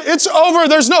 I'm dead, it's over,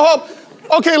 there's no hope.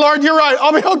 Okay, Lord, you're right,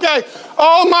 I'll be okay.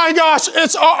 Oh my gosh,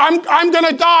 I'm going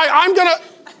to die.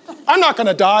 I'm not going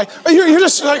to die. You're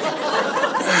just like...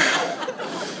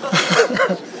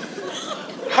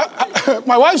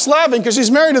 My wife's laughing because she's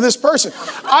married to this person.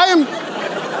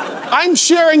 I'm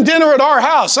sharing dinner at our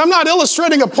house. I'm not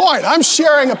illustrating a point. I'm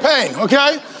sharing a pain,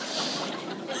 okay?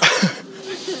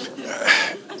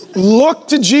 Look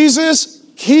to Jesus.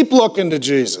 Keep looking to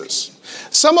Jesus.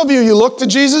 Some of you look to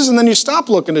Jesus and then you stop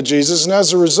looking to Jesus, and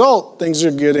as a result, things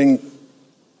are getting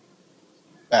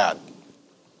bad.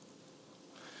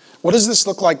 What does this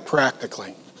look like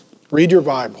practically? Read your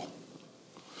Bible.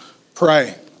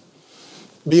 Pray.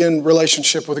 Be in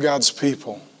relationship with God's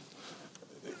people.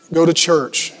 Go to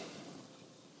church.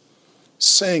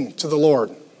 Sing to the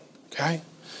Lord. Okay?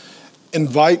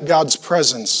 Invite God's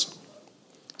presence.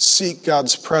 Seek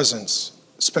God's presence.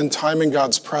 Spend time in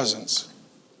God's presence.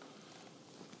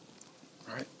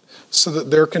 All right? So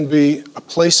that there can be a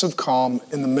place of calm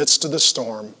in the midst of the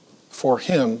storm for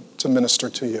Him to minister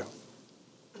to you.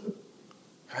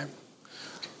 Okay?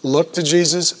 Look to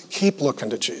Jesus. Keep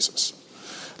looking to Jesus.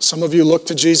 Some of you looked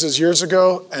to Jesus years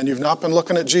ago and you've not been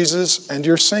looking at Jesus and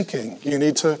you're sinking. You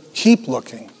need to keep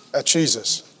looking at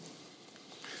Jesus.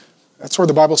 That's where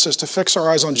the Bible says to fix our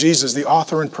eyes on Jesus, the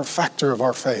author and perfecter of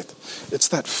our faith. It's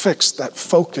that fixed, that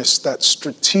focused, that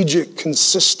strategic,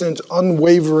 consistent,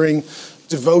 unwavering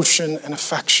devotion and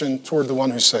affection toward the one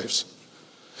who saves.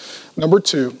 Number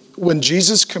 2, when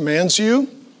Jesus commands you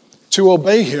to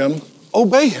obey Him,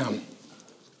 obey Him.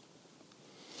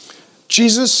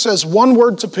 Jesus says one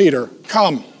word to Peter,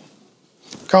 come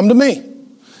to me.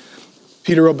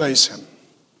 Peter obeys him.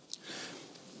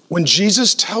 When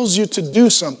Jesus tells you to do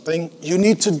something, you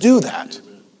need to do that.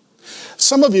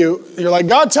 Some of you, you're like,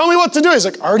 God, tell me what to do. He's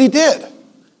like, I already did.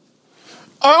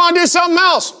 I want to do something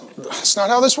else. That's not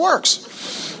how this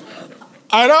works.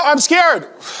 I know, I'm scared.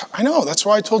 I know, that's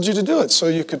why I told you to do it, so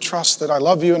you could trust that I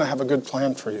love you and I have a good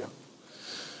plan for you.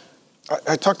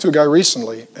 I talked to a guy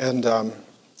recently, and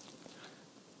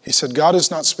he said, God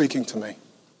is not speaking to me.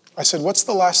 I said, what's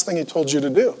the last thing He told you to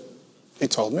do? He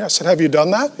told me. I said, have you done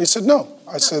that? He said, no.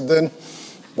 I said, then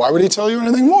Why would he tell you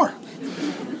anything more?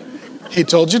 He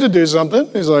told you to do something.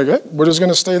 He's like, hey, we're just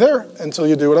going to stay there until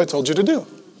you do what I told you to do.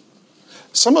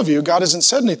 Some of you, God hasn't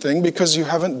said anything because you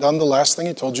haven't done the last thing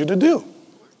he told you to do.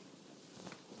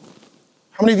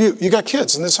 How many of you got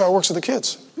kids, and this is how it works with the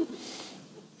kids?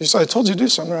 You say, I told you to do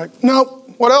something. They're like, no,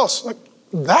 what else? Like,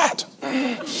 that.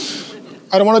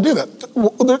 I don't want to do that.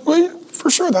 Well,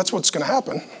 for sure, that's what's going to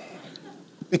happen.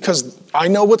 Because I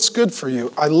know what's good for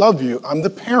you. I love you. I'm the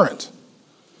parent.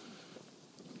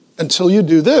 Until you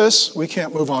do this, we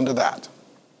can't move on to that.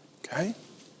 Okay?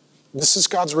 This is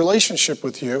God's relationship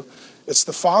with you. It's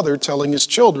the Father telling his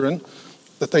children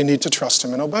that they need to trust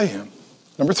him and obey him.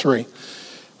 Number 3,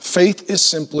 faith is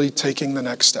simply taking the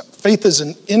next step. Faith is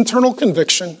an internal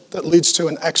conviction that leads to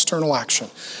an external action.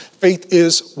 Faith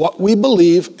is what we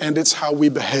believe, and it's how we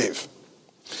behave.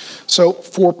 So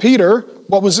for Peter,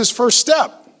 what was his first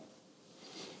step?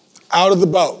 Out of the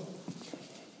boat.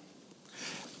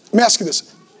 Let me ask you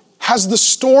this. Has the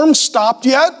storm stopped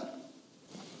yet?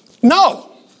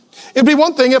 No. It'd be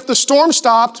one thing if the storm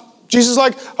stopped. Jesus is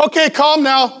like, okay, calm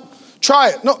now. Try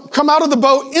it. No, come out of the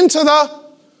boat into the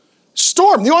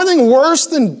storm. The only thing worse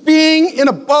than being in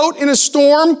a boat in a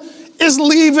storm is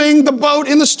leaving the boat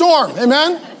in the storm.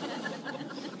 Amen?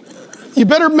 You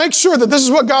better make sure that this is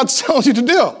what God's telling you to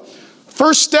do.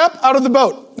 First step, out of the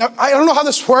boat. Now, I don't know how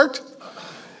this worked.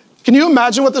 Can you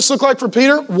imagine what this looked like for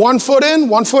Peter? 1 foot in,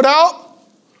 1 foot out.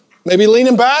 Maybe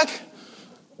leaning back.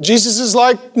 Jesus is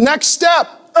like, next step.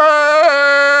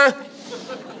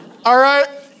 All right.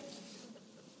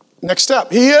 Next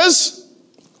step. He is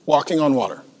walking on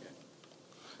water.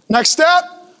 Next step,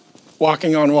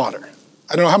 walking on water.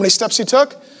 I don't know how many steps he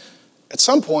took. At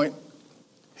some point,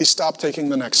 he stopped taking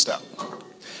the next step.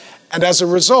 And as a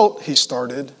result, he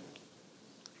started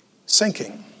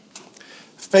sinking.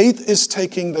 Faith is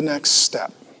taking the next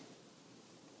step.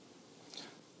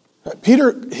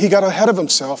 Peter, he got ahead of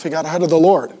himself. He got ahead of the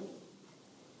Lord.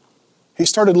 He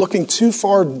started looking too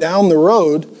far down the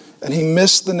road, and he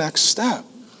missed the next step.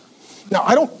 Now,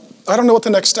 I don't know what the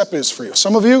next step is for you.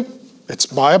 Some of you, it's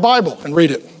buy a Bible and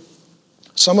read it.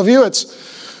 Some of you, it's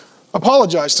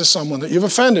apologize to someone that you've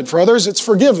offended. For others, it's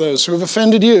forgive those who have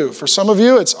offended you. For some of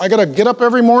you, it's I got to get up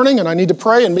every morning and I need to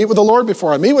pray and meet with the Lord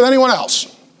before I meet with anyone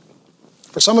else.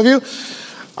 For some of you,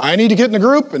 I need to get in a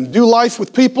group and do life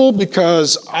with people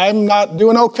because I'm not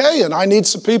doing okay and I need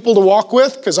some people to walk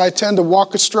with because I tend to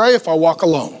walk astray if I walk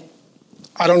alone.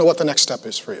 I don't know what the next step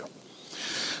is for you.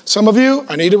 Some of you,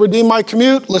 I need to redeem my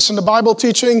commute, listen to Bible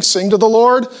teaching, sing to the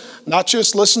Lord, not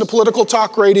just listen to political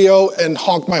talk radio and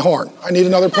honk my horn. I need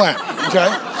another plan, okay?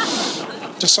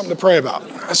 Just something to pray about.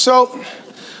 So,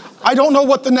 I don't know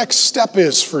what the next step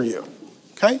is for you,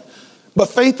 okay? But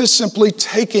faith is simply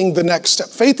taking the next step.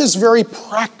 Faith is very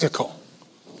practical.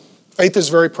 Faith is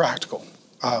very practical.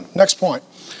 Next point.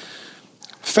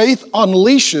 Faith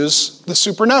unleashes the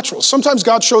supernatural. Sometimes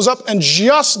God shows up and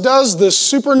just does the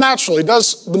supernatural. He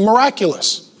does the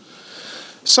miraculous.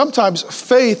 Sometimes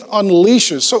faith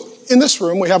unleashes. So in this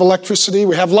room, we have electricity,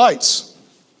 we have lights.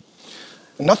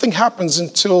 And nothing happens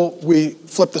until we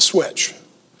flip the switch.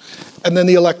 And then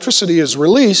the electricity is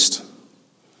released,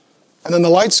 and then the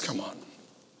lights come on.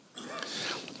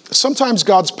 Sometimes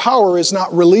God's power is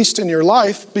not released in your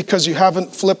life because you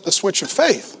haven't flipped the switch of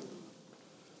faith.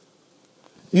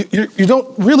 You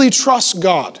don't really trust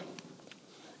God.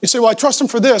 You say, well, I trust him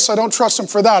for this, I don't trust him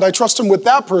for that. I trust him with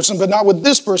that person, but not with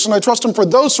this person. I trust him for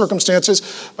those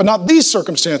circumstances, but not these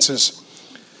circumstances.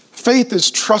 Faith is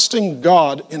trusting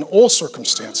God in all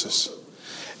circumstances.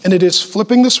 And it is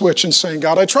flipping the switch and saying,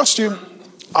 God, I trust you.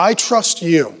 I trust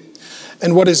you.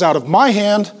 And what is out of my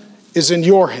hand is in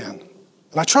your hand.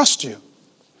 And I trust you.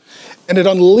 And it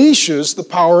unleashes the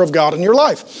power of God in your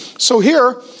life. So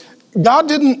here, God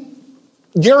didn't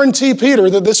guarantee Peter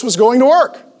that this was going to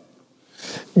work.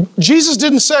 Jesus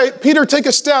didn't say, Peter, take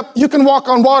a step. You can walk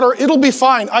on water. It'll be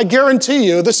fine. I guarantee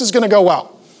you this is going to go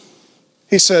well.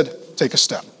 He said, take a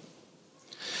step.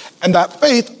 And that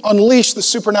faith unleashed the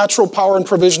supernatural power and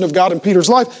provision of God in Peter's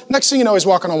life. Next thing you know, he's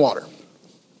walking on water.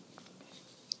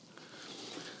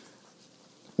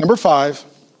 Number 5,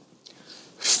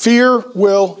 fear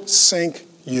will sink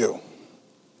you.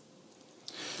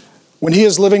 When he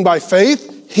is living by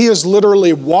faith, he is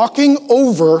literally walking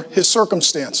over his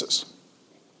circumstances.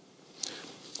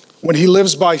 When he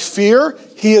lives by fear,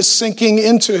 he is sinking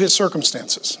into his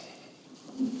circumstances.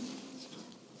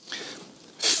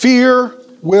 Fear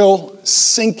will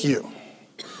sink you.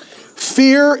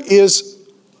 Fear is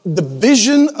the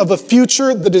vision of a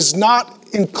future that is not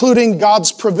including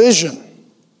God's provision.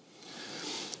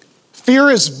 Fear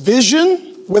is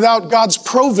vision without God's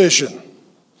provision.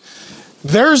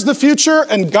 There's the future,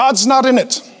 and God's not in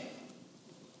it.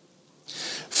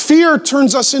 Fear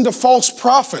turns us into false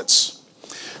prophets.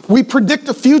 We predict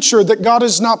a future that God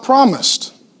has not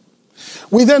promised.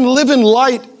 We then live in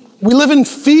light. We live in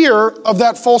fear of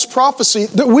that false prophecy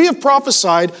that we have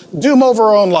prophesied doom over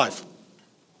our own life.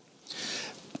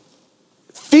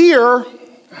 Fear,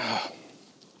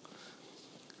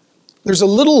 there's a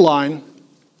little line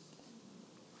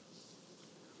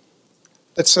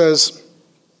that says,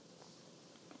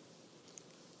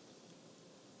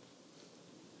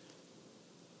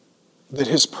 that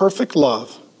his perfect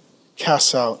love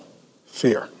casts out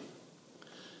fear.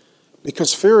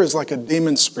 Because fear is like a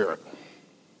demon spirit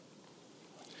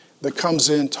that comes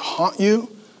in to haunt you,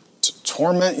 to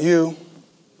torment you,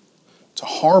 to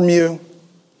harm you,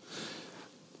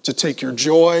 to take your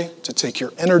joy, to take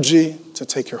your energy, to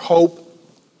take your hope.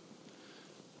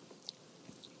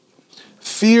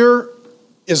 Fear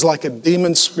is like a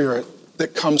demon spirit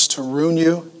that comes to ruin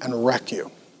you and wreck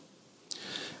you.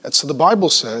 And so the Bible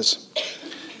says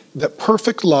that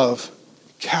perfect love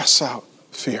casts out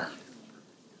fear.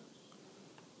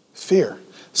 Fear.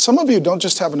 Some of you don't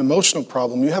just have an emotional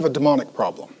problem, you have a demonic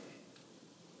problem.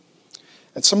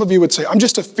 And some of you would say, I'm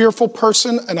just a fearful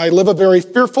person and I live a very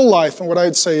fearful life. And what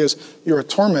I'd say is, you're a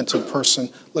tormented person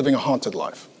living a haunted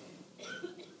life.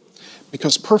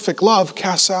 Because perfect love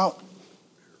casts out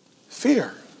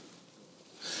fear.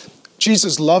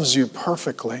 Jesus loves you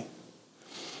perfectly.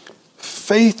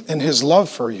 Faith in his love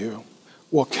for you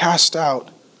will cast out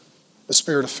the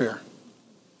spirit of fear.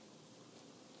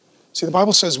 See, the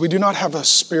Bible says we do not have a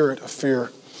spirit of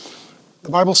fear. The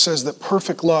Bible says that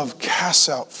perfect love casts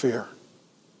out fear.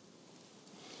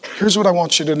 Here's what I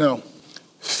want you to know.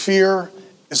 Fear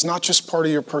is not just part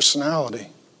of your personality.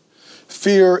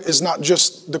 Fear is not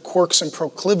just the quirks and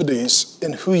proclivities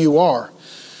in who you are.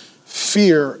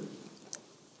 Fear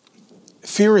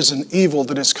is an evil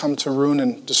that has come to ruin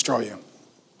and destroy you.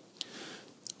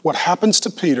 What happens to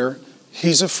Peter,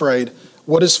 he's afraid.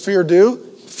 What does fear do?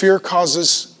 Fear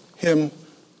causes him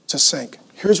to sink.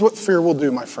 Here's what fear will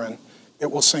do, my friend.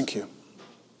 It will sink you.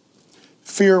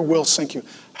 Fear will sink you.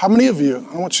 How many of you,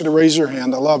 I want you to raise your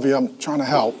hand. I love you. I'm trying to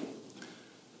help.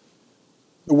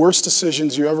 The worst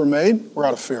decisions you ever made were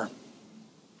out of fear.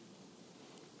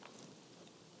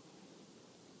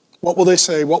 What will they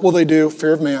say? What will they do?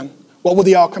 Fear of man. What will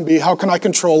the outcome be? How can I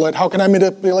control it? How can I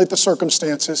manipulate the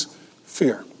circumstances?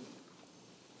 Fear.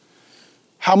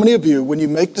 How many of you, when you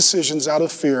make decisions out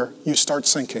of fear, you start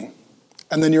sinking?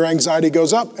 And then your anxiety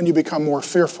goes up and you become more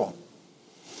fearful.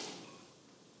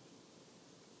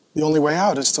 The only way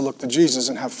out is to look to Jesus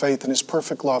and have faith, and his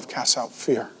perfect love casts out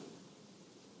fear.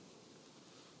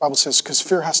 The Bible says, because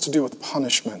fear has to do with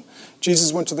punishment.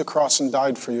 Jesus went to the cross and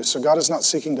died for you, so God is not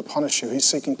seeking to punish you. He's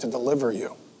seeking to deliver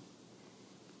you.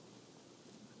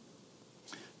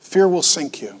 Fear will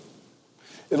sink you.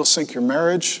 It'll sink your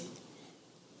marriage.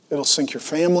 It'll sink your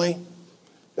family.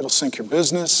 It'll sink your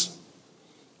business.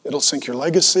 It'll sink your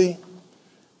legacy.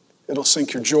 It'll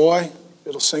sink your joy.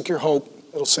 It'll sink your hope.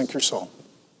 It'll sink your soul.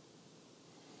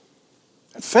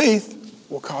 And faith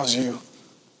will cause you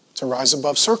to rise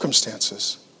above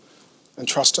circumstances and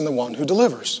trust in the one who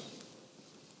delivers.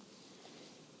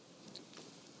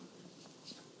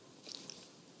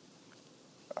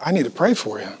 I need to pray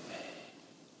for you.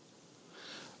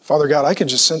 Father God, I can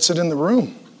just sense it in the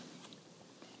room.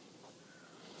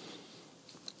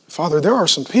 Father, there are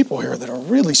some people here that are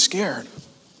really scared.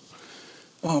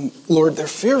 Lord, they're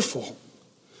fearful.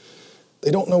 They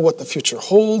don't know what the future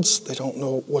holds. They don't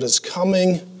know what is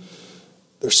coming.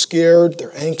 They're scared.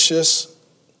 They're anxious.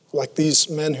 Like these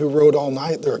men who rode all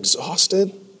night, they're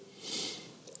exhausted.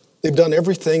 They've done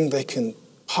everything they can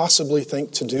possibly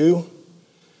think to do,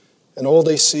 and all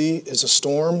they see is a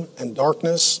storm and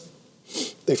darkness.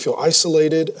 They feel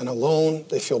isolated and alone.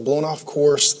 They feel blown off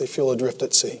course. They feel adrift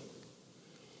at sea.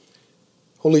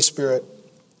 Holy Spirit,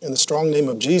 in the strong name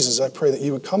of Jesus, I pray that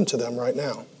you would come to them right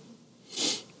now.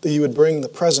 That you would bring the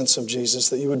presence of Jesus,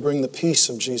 that you would bring the peace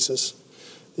of Jesus,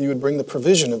 that you would bring the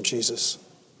provision of Jesus.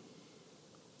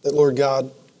 That, Lord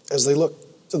God, as they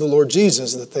look to the Lord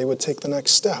Jesus, that they would take the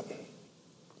next step,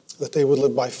 that they would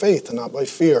live by faith and not by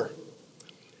fear.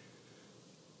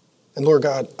 And Lord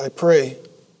God, I pray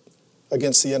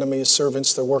against the enemy's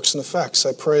servants, their works and effects.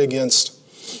 I pray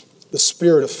against the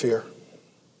spirit of fear.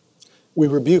 We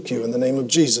rebuke you in the name of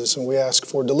Jesus, and we ask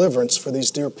for deliverance for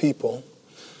these dear people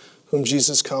whom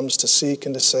Jesus comes to seek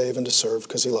and to save and to serve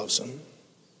because he loves them.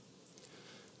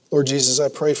 Lord Jesus, I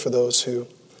pray for those who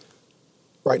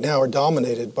right now are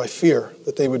dominated by fear,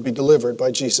 that they would be delivered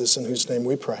by Jesus, in whose name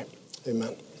we pray.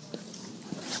 Amen.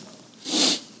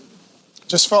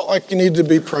 Just felt like you needed to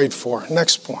be prayed for.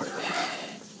 Next point.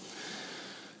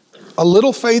 A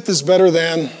little faith is better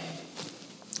than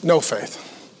no faith.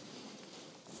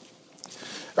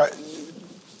 All right.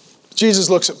 Jesus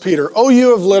looks at Peter. Oh,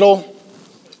 you of little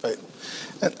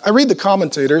faith. And I read the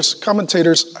commentators.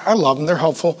 Commentators, I love them. They're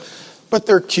helpful. But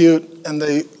they're cute, and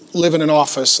they live in an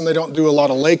office, and they don't do a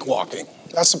lot of lake walking.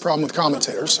 That's the problem with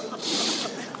commentators.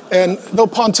 And they'll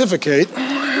pontificate,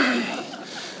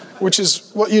 which is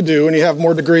what you do when you have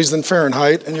more degrees than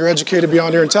Fahrenheit and you're educated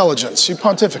beyond your intelligence. You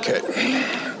pontificate.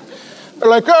 They're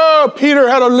like, oh, Peter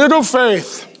had a little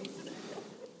faith.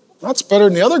 That's better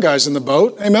than the other guys in the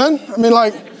boat. Amen? I mean,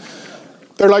 like,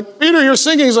 they're like, Peter, you're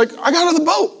sinking. He's like, I got out of the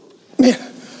boat. Man,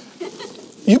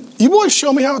 you boys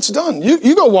show me how it's done.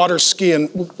 You go water skiing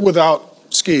without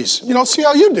skis. See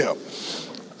how you do.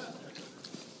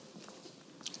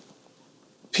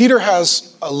 Peter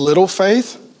has a little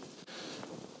faith.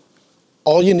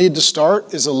 All you need to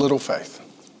start is a little faith.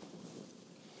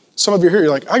 Some of you here, you're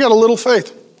like, I got a little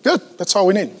faith. Good, that's all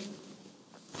we need.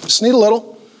 Just need a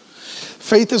little.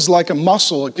 Faith is like a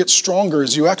muscle. It gets stronger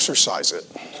as you exercise it.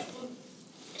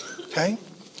 Okay?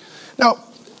 Now,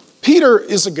 Peter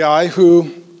is a guy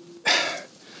who,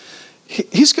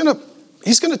 he's going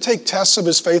to take tests of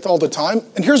his faith all the time.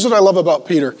 And here's what I love about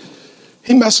Peter.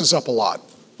 He messes up a lot.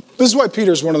 This is why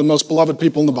Peter's one of the most beloved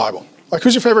people in the Bible. Like,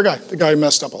 who's your favorite guy? The guy who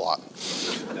messed up a lot.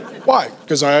 Why?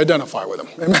 Because I identify with him.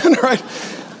 Amen, right?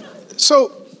 So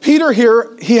Peter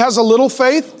here, he has a little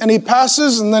faith, and he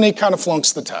passes, and then he kind of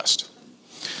flunks the test.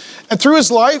 And through his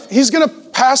life, he's going to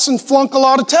pass and flunk a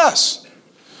lot of tests.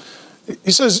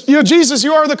 He says, Jesus,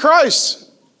 you are the Christ.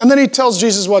 And then he tells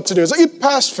Jesus what to do. He's like, you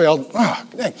passed, failed. Oh,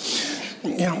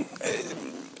 dang.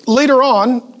 Later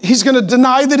on, he's going to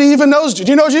deny that he even knows you.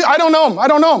 Do you know Jesus? I don't know him.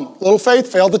 Little faith,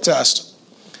 failed the test.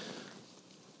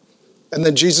 And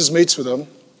then Jesus meets with him.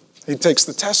 He takes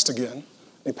the test again. And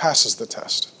he passes the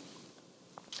test.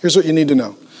 Here's what you need to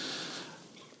know.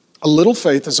 A little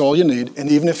faith is all you need. And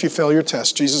even if you fail your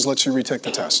test, Jesus lets you retake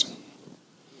the test.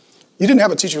 You didn't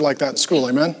have a teacher like that in school,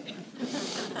 amen?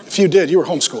 If you did, you were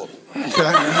homeschooled.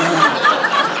 Okay?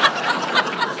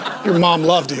 Your mom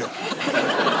loved you.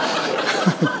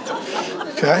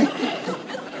 Okay?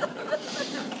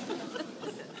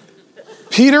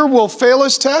 Peter will fail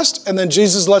his test, and then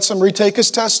Jesus lets him retake his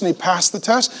test, and he passed the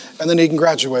test, and then he can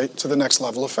graduate to the next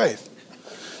level of faith.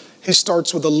 He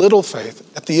starts with a little faith.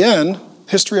 At the end,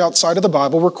 history outside of the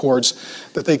Bible records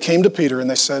that they came to Peter and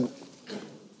they said,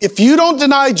 if you don't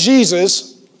deny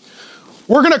Jesus,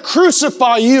 we're going to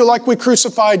crucify you like we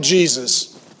crucified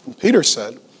Jesus. And Peter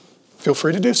said, feel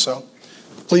free to do so.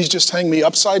 Please just hang me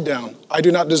upside down. I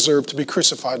do not deserve to be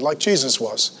crucified like Jesus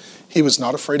was. He was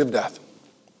not afraid of death.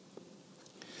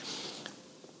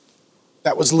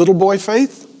 That was little boy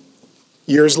faith.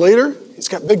 Years later, he's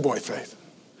got big boy faith.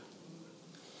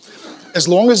 As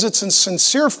long as it's in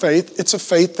sincere faith, it's a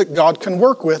faith that God can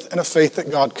work with and a faith that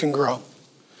God can grow.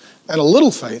 And a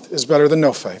little faith is better than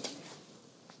no faith.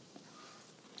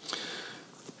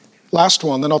 Last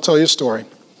one, then I'll tell you a story.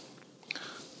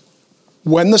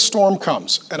 When the storm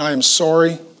comes, and I am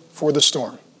sorry for the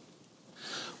storm.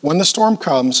 When the storm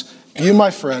comes, you, my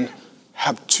friend,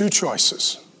 have two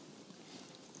choices.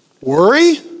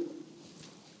 Worry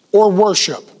or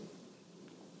worship.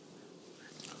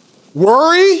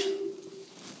 Worry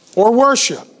or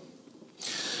worship.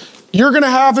 You're going to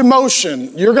have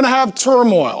emotion. You're going to have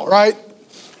turmoil, right?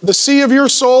 The sea of your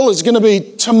soul is going to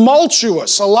be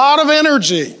tumultuous, a lot of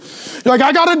energy. You're like,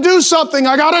 I got to do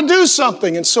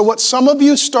something. And so what some of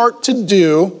you start to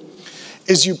do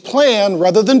is you plan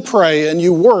rather than pray, and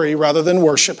you worry rather than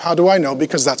worship. How do I know?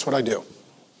 Because that's what I do.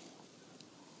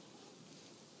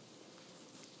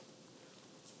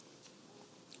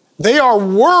 They are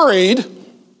worried,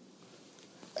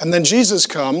 and then Jesus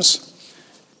comes,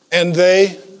 and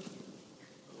they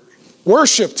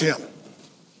worshiped him.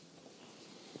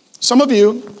 Some of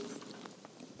you,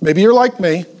 maybe you're like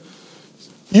me,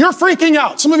 you're freaking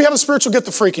out. Some of you have a spiritual gift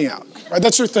of freaking out. Right?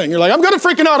 That's your thing. You're like, I'm good at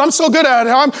freaking out. I'm so good at it.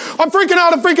 I'm freaking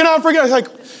out. It's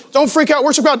like, don't freak out.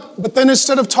 Worship God. But then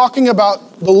instead of talking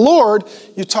about the Lord,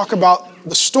 you talk about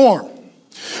the storm.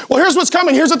 Well, here's what's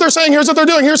coming. Here's what they're saying. Here's what they're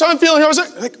doing. Here's how I'm feeling.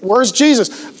 Like, where's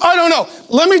Jesus? I don't know.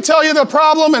 Let me tell you the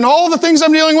problem and all the things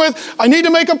I'm dealing with. I need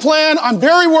to make a plan. I'm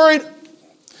very worried.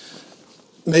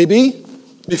 Maybe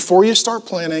before you start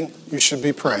planning, you should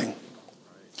be praying.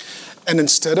 And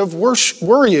instead of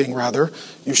worrying,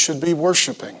 you should be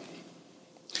worshiping.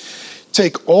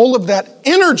 Take all of that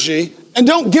energy and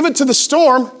don't give it to the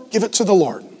storm. Give it to the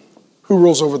Lord who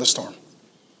rules over the storm.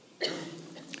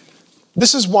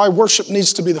 This is why worship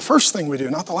needs to be the first thing we do,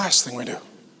 not the last thing we do.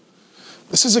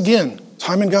 This is, again,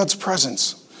 time in God's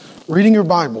presence. Reading your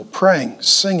Bible, praying,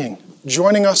 singing,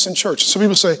 joining us in church. Some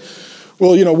people say,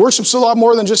 well, worship's a lot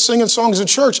more than just singing songs in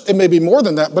church. It may be more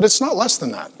than that, but it's not less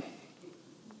than that.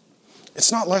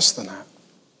 It's not less than that.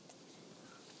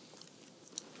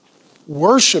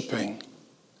 Worshiping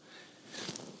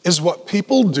is what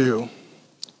people do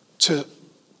to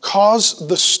cause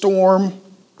the storm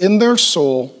in their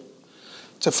soul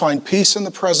to find peace in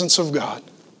the presence of God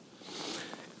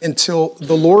until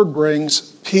the Lord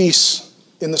brings peace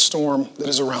in the storm that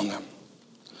is around them.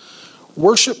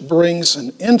 Worship brings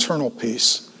an internal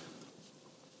peace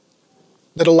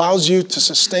that allows you to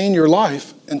sustain your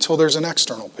life until there's an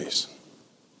external peace.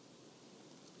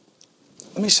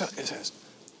 Let me say this.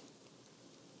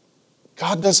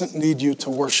 God doesn't need you to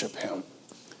worship Him.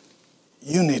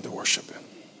 You need to worship Him.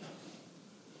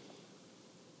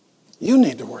 You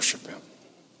need to worship Him,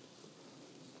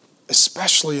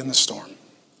 especially in the storm.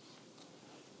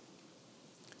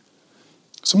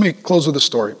 So let me close with a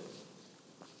story.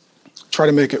 Try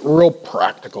to make it real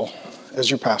practical as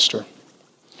your pastor.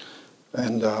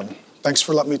 And thanks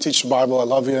for letting me teach the Bible. I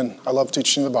love you, and I love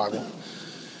teaching the Bible.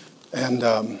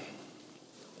 And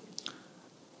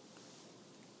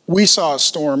we saw a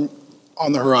storm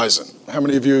on the horizon. How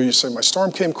many of you say, my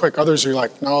storm came quick? Others are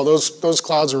like, no, those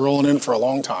clouds are rolling in for a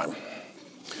long time.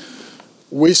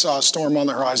 We saw a storm on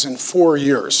the horizon 4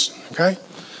 years, okay?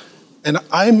 And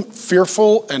I'm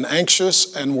fearful and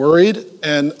anxious and worried,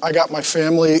 and I got my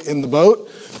family in the boat,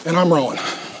 and I'm rowing.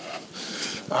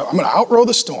 I'm going to outrow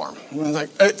the storm.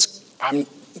 I'm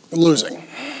losing.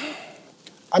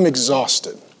 I'm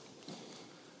exhausted.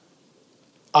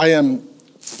 I am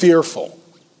fearful.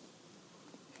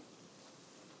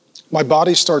 My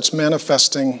body starts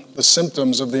manifesting the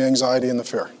symptoms of the anxiety and the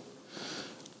fear.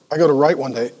 I go to write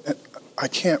one day, and I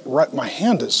can't write. My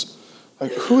hand is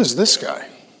like, who is this guy?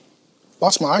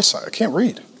 Lost my eyesight. I can't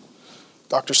read.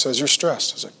 Doctor says, you're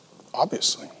stressed. I was like,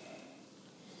 obviously.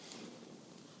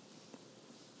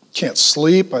 Can't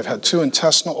sleep. I've had 2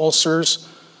 intestinal ulcers.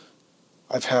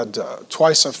 I've had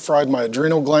twice I've fried my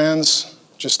adrenal glands.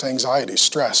 Just anxiety,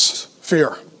 stress,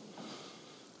 fear.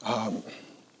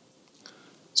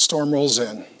 Storm rolls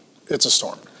in. It's a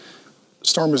storm. The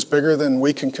storm is bigger than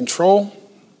we can control.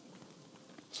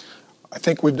 I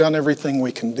think we've done everything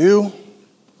we can do.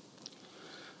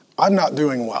 I'm not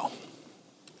doing well.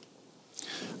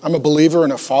 I'm a believer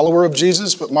and a follower of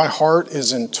Jesus, but my heart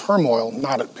is in turmoil,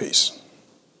 not at peace.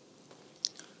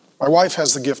 My wife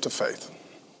has the gift of faith.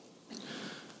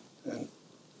 And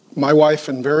my wife,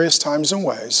 in various times and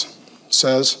ways,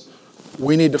 says,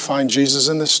 we need to find Jesus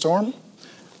in this storm,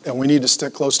 and we need to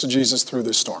stick close to Jesus through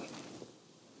this storm.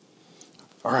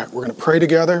 All right, we're going to pray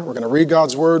together. We're going to read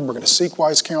God's word. We're going to seek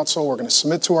wise counsel. We're going to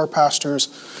submit to our pastors.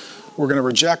 We're going to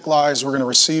reject lies. We're going to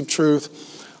receive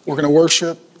truth. We're going to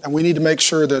worship. And we need to make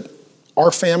sure that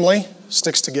our family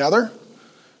sticks together,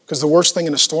 because the worst thing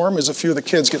in a storm is a few of the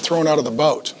kids get thrown out of the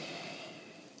boat.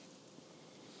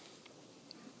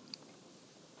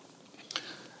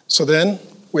 So then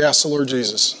we ask the Lord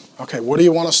Jesus, okay, what do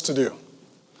you want us to do?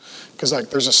 Because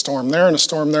there's a storm there and a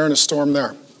storm there and a storm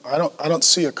there. I don't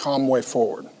see a calm way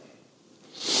forward.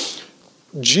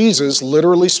 Jesus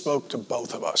literally spoke to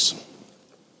both of us.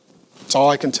 That's all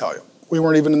I can tell you. We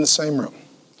weren't even in the same room.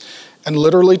 And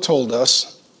literally told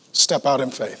us, step out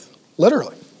in faith.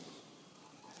 Literally.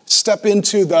 Step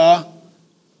into the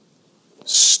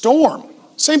storm.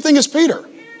 Same thing as Peter.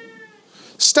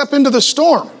 Step into the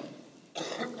storm.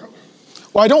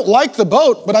 Well, I don't like the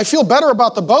boat, but I feel better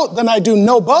about the boat than I do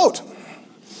no boat.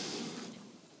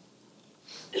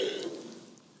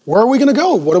 Where are we going to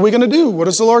go? What are we going to do? What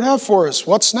does the Lord have for us?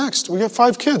 What's next? We got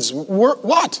 5 kids.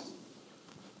 What?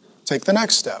 Take the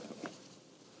next step.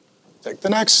 Take the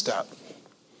next step.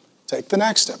 Take the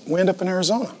next step. We end up in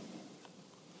Arizona,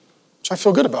 which I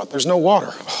feel good about. There's no water.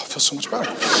 Oh, I feel so much better.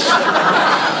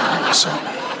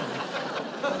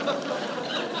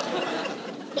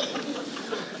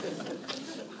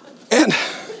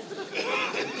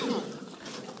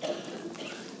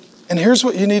 And here's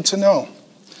what you need to know.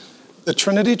 The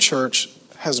Trinity Church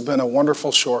has been a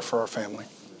wonderful shore for our family.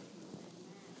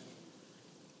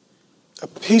 A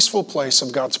peaceful place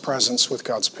of God's presence with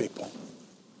God's people.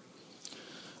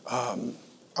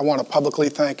 I want to publicly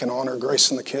thank and honor Grace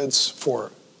and the kids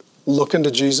for looking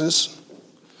to Jesus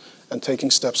and taking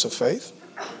steps of faith.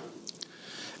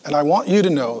 And I want you to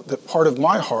know that part of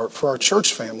my heart for our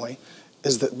church family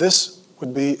is that this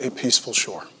would be a peaceful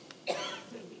shore.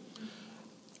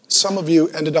 Some of you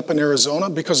ended up in Arizona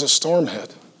because a storm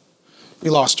hit.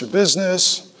 You lost your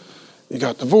business. You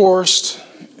got divorced.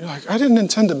 You're like, I didn't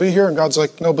intend to be here. And God's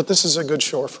like, no, but this is a good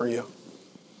shore for you.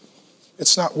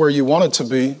 It's not where you want it to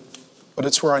be, but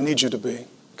it's where I need you to be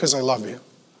because I love you.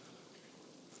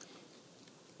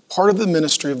 Part of the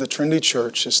ministry of the Trinity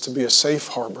Church is to be a safe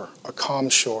harbor, a calm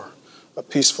shore, a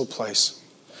peaceful place.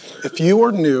 If you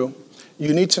are new,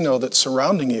 you need to know that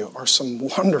surrounding you are some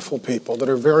wonderful people that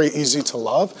are very easy to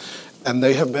love, and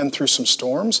they have been through some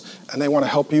storms, and they want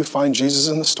to help you find Jesus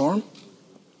in the storm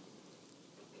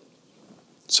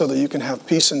so that you can have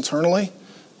peace internally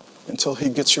until he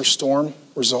gets your storm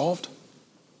resolved.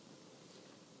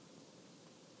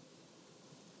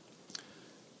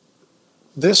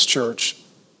 This church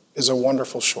is a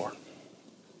wonderful shore.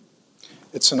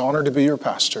 It's an honor to be your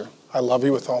pastor. I love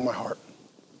you with all my heart.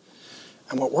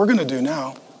 And what we're going to do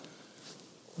now,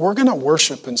 we're going to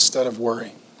worship instead of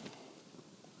worry.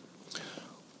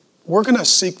 We're going to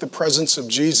seek the presence of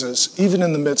Jesus even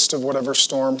in the midst of whatever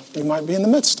storm you might be in the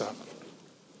midst of.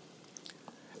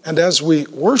 And as we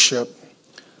worship,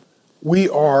 we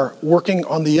are working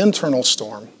on the internal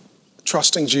storm,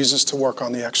 trusting Jesus to work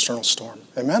on the external storm.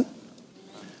 Amen?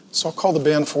 So I'll call the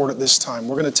band forward at this time.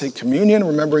 We're going to take communion,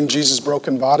 remembering Jesus'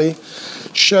 broken body,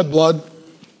 shed blood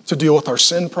to deal with our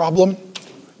sin problem.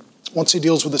 Once he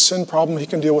deals with the sin problem, he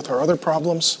can deal with our other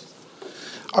problems.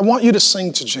 I want you to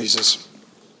sing to Jesus.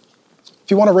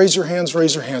 If you want to raise your hands,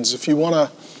 raise your hands. If you want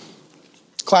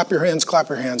to clap your hands, clap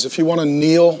your hands. If you want to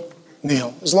kneel,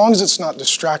 kneel. As long as it's not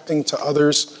distracting to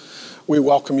others, we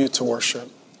welcome you to worship.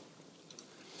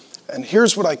 And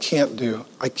here's what I can't do.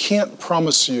 I can't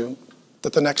promise you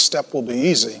that the next step will be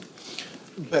easy.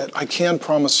 But I can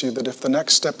promise you that if the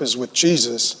next step is with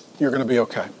Jesus, you're going to be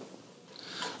okay.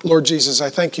 Lord Jesus, I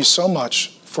thank you so much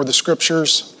for the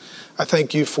scriptures. I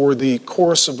thank you for the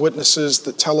chorus of witnesses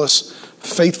that tell us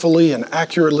faithfully and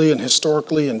accurately and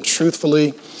historically and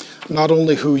truthfully not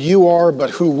only who you are,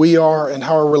 but who we are and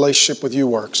how our relationship with you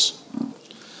works.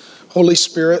 Holy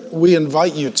Spirit, we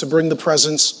invite you to bring the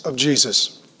presence of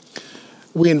Jesus.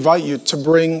 We invite you to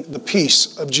bring the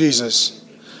peace of Jesus.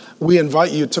 We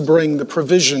invite you to bring the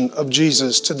provision of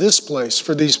Jesus to this place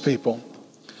for these people.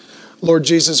 Lord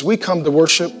Jesus, we come to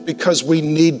worship because we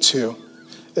need to.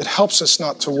 It helps us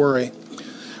not to worry.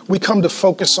 We come to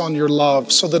focus on your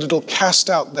love so that it'll cast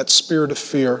out that spirit of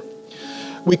fear.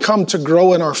 We come to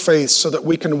grow in our faith so that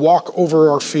we can walk over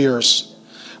our fears.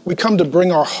 We come to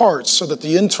bring our hearts so that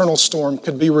the internal storm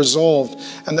could be resolved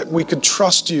and that we could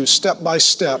trust you step by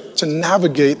step to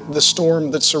navigate the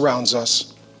storm that surrounds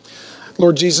us.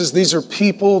 Lord Jesus, these are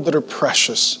people that are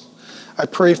precious. I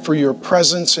pray for your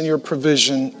presence and your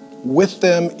provision with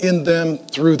them, in them,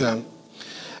 through them.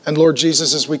 And Lord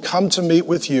Jesus, as we come to meet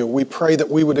with you, we pray that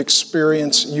we would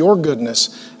experience your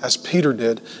goodness as Peter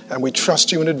did, and we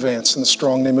trust you in advance in the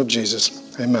strong name of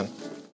Jesus. Amen.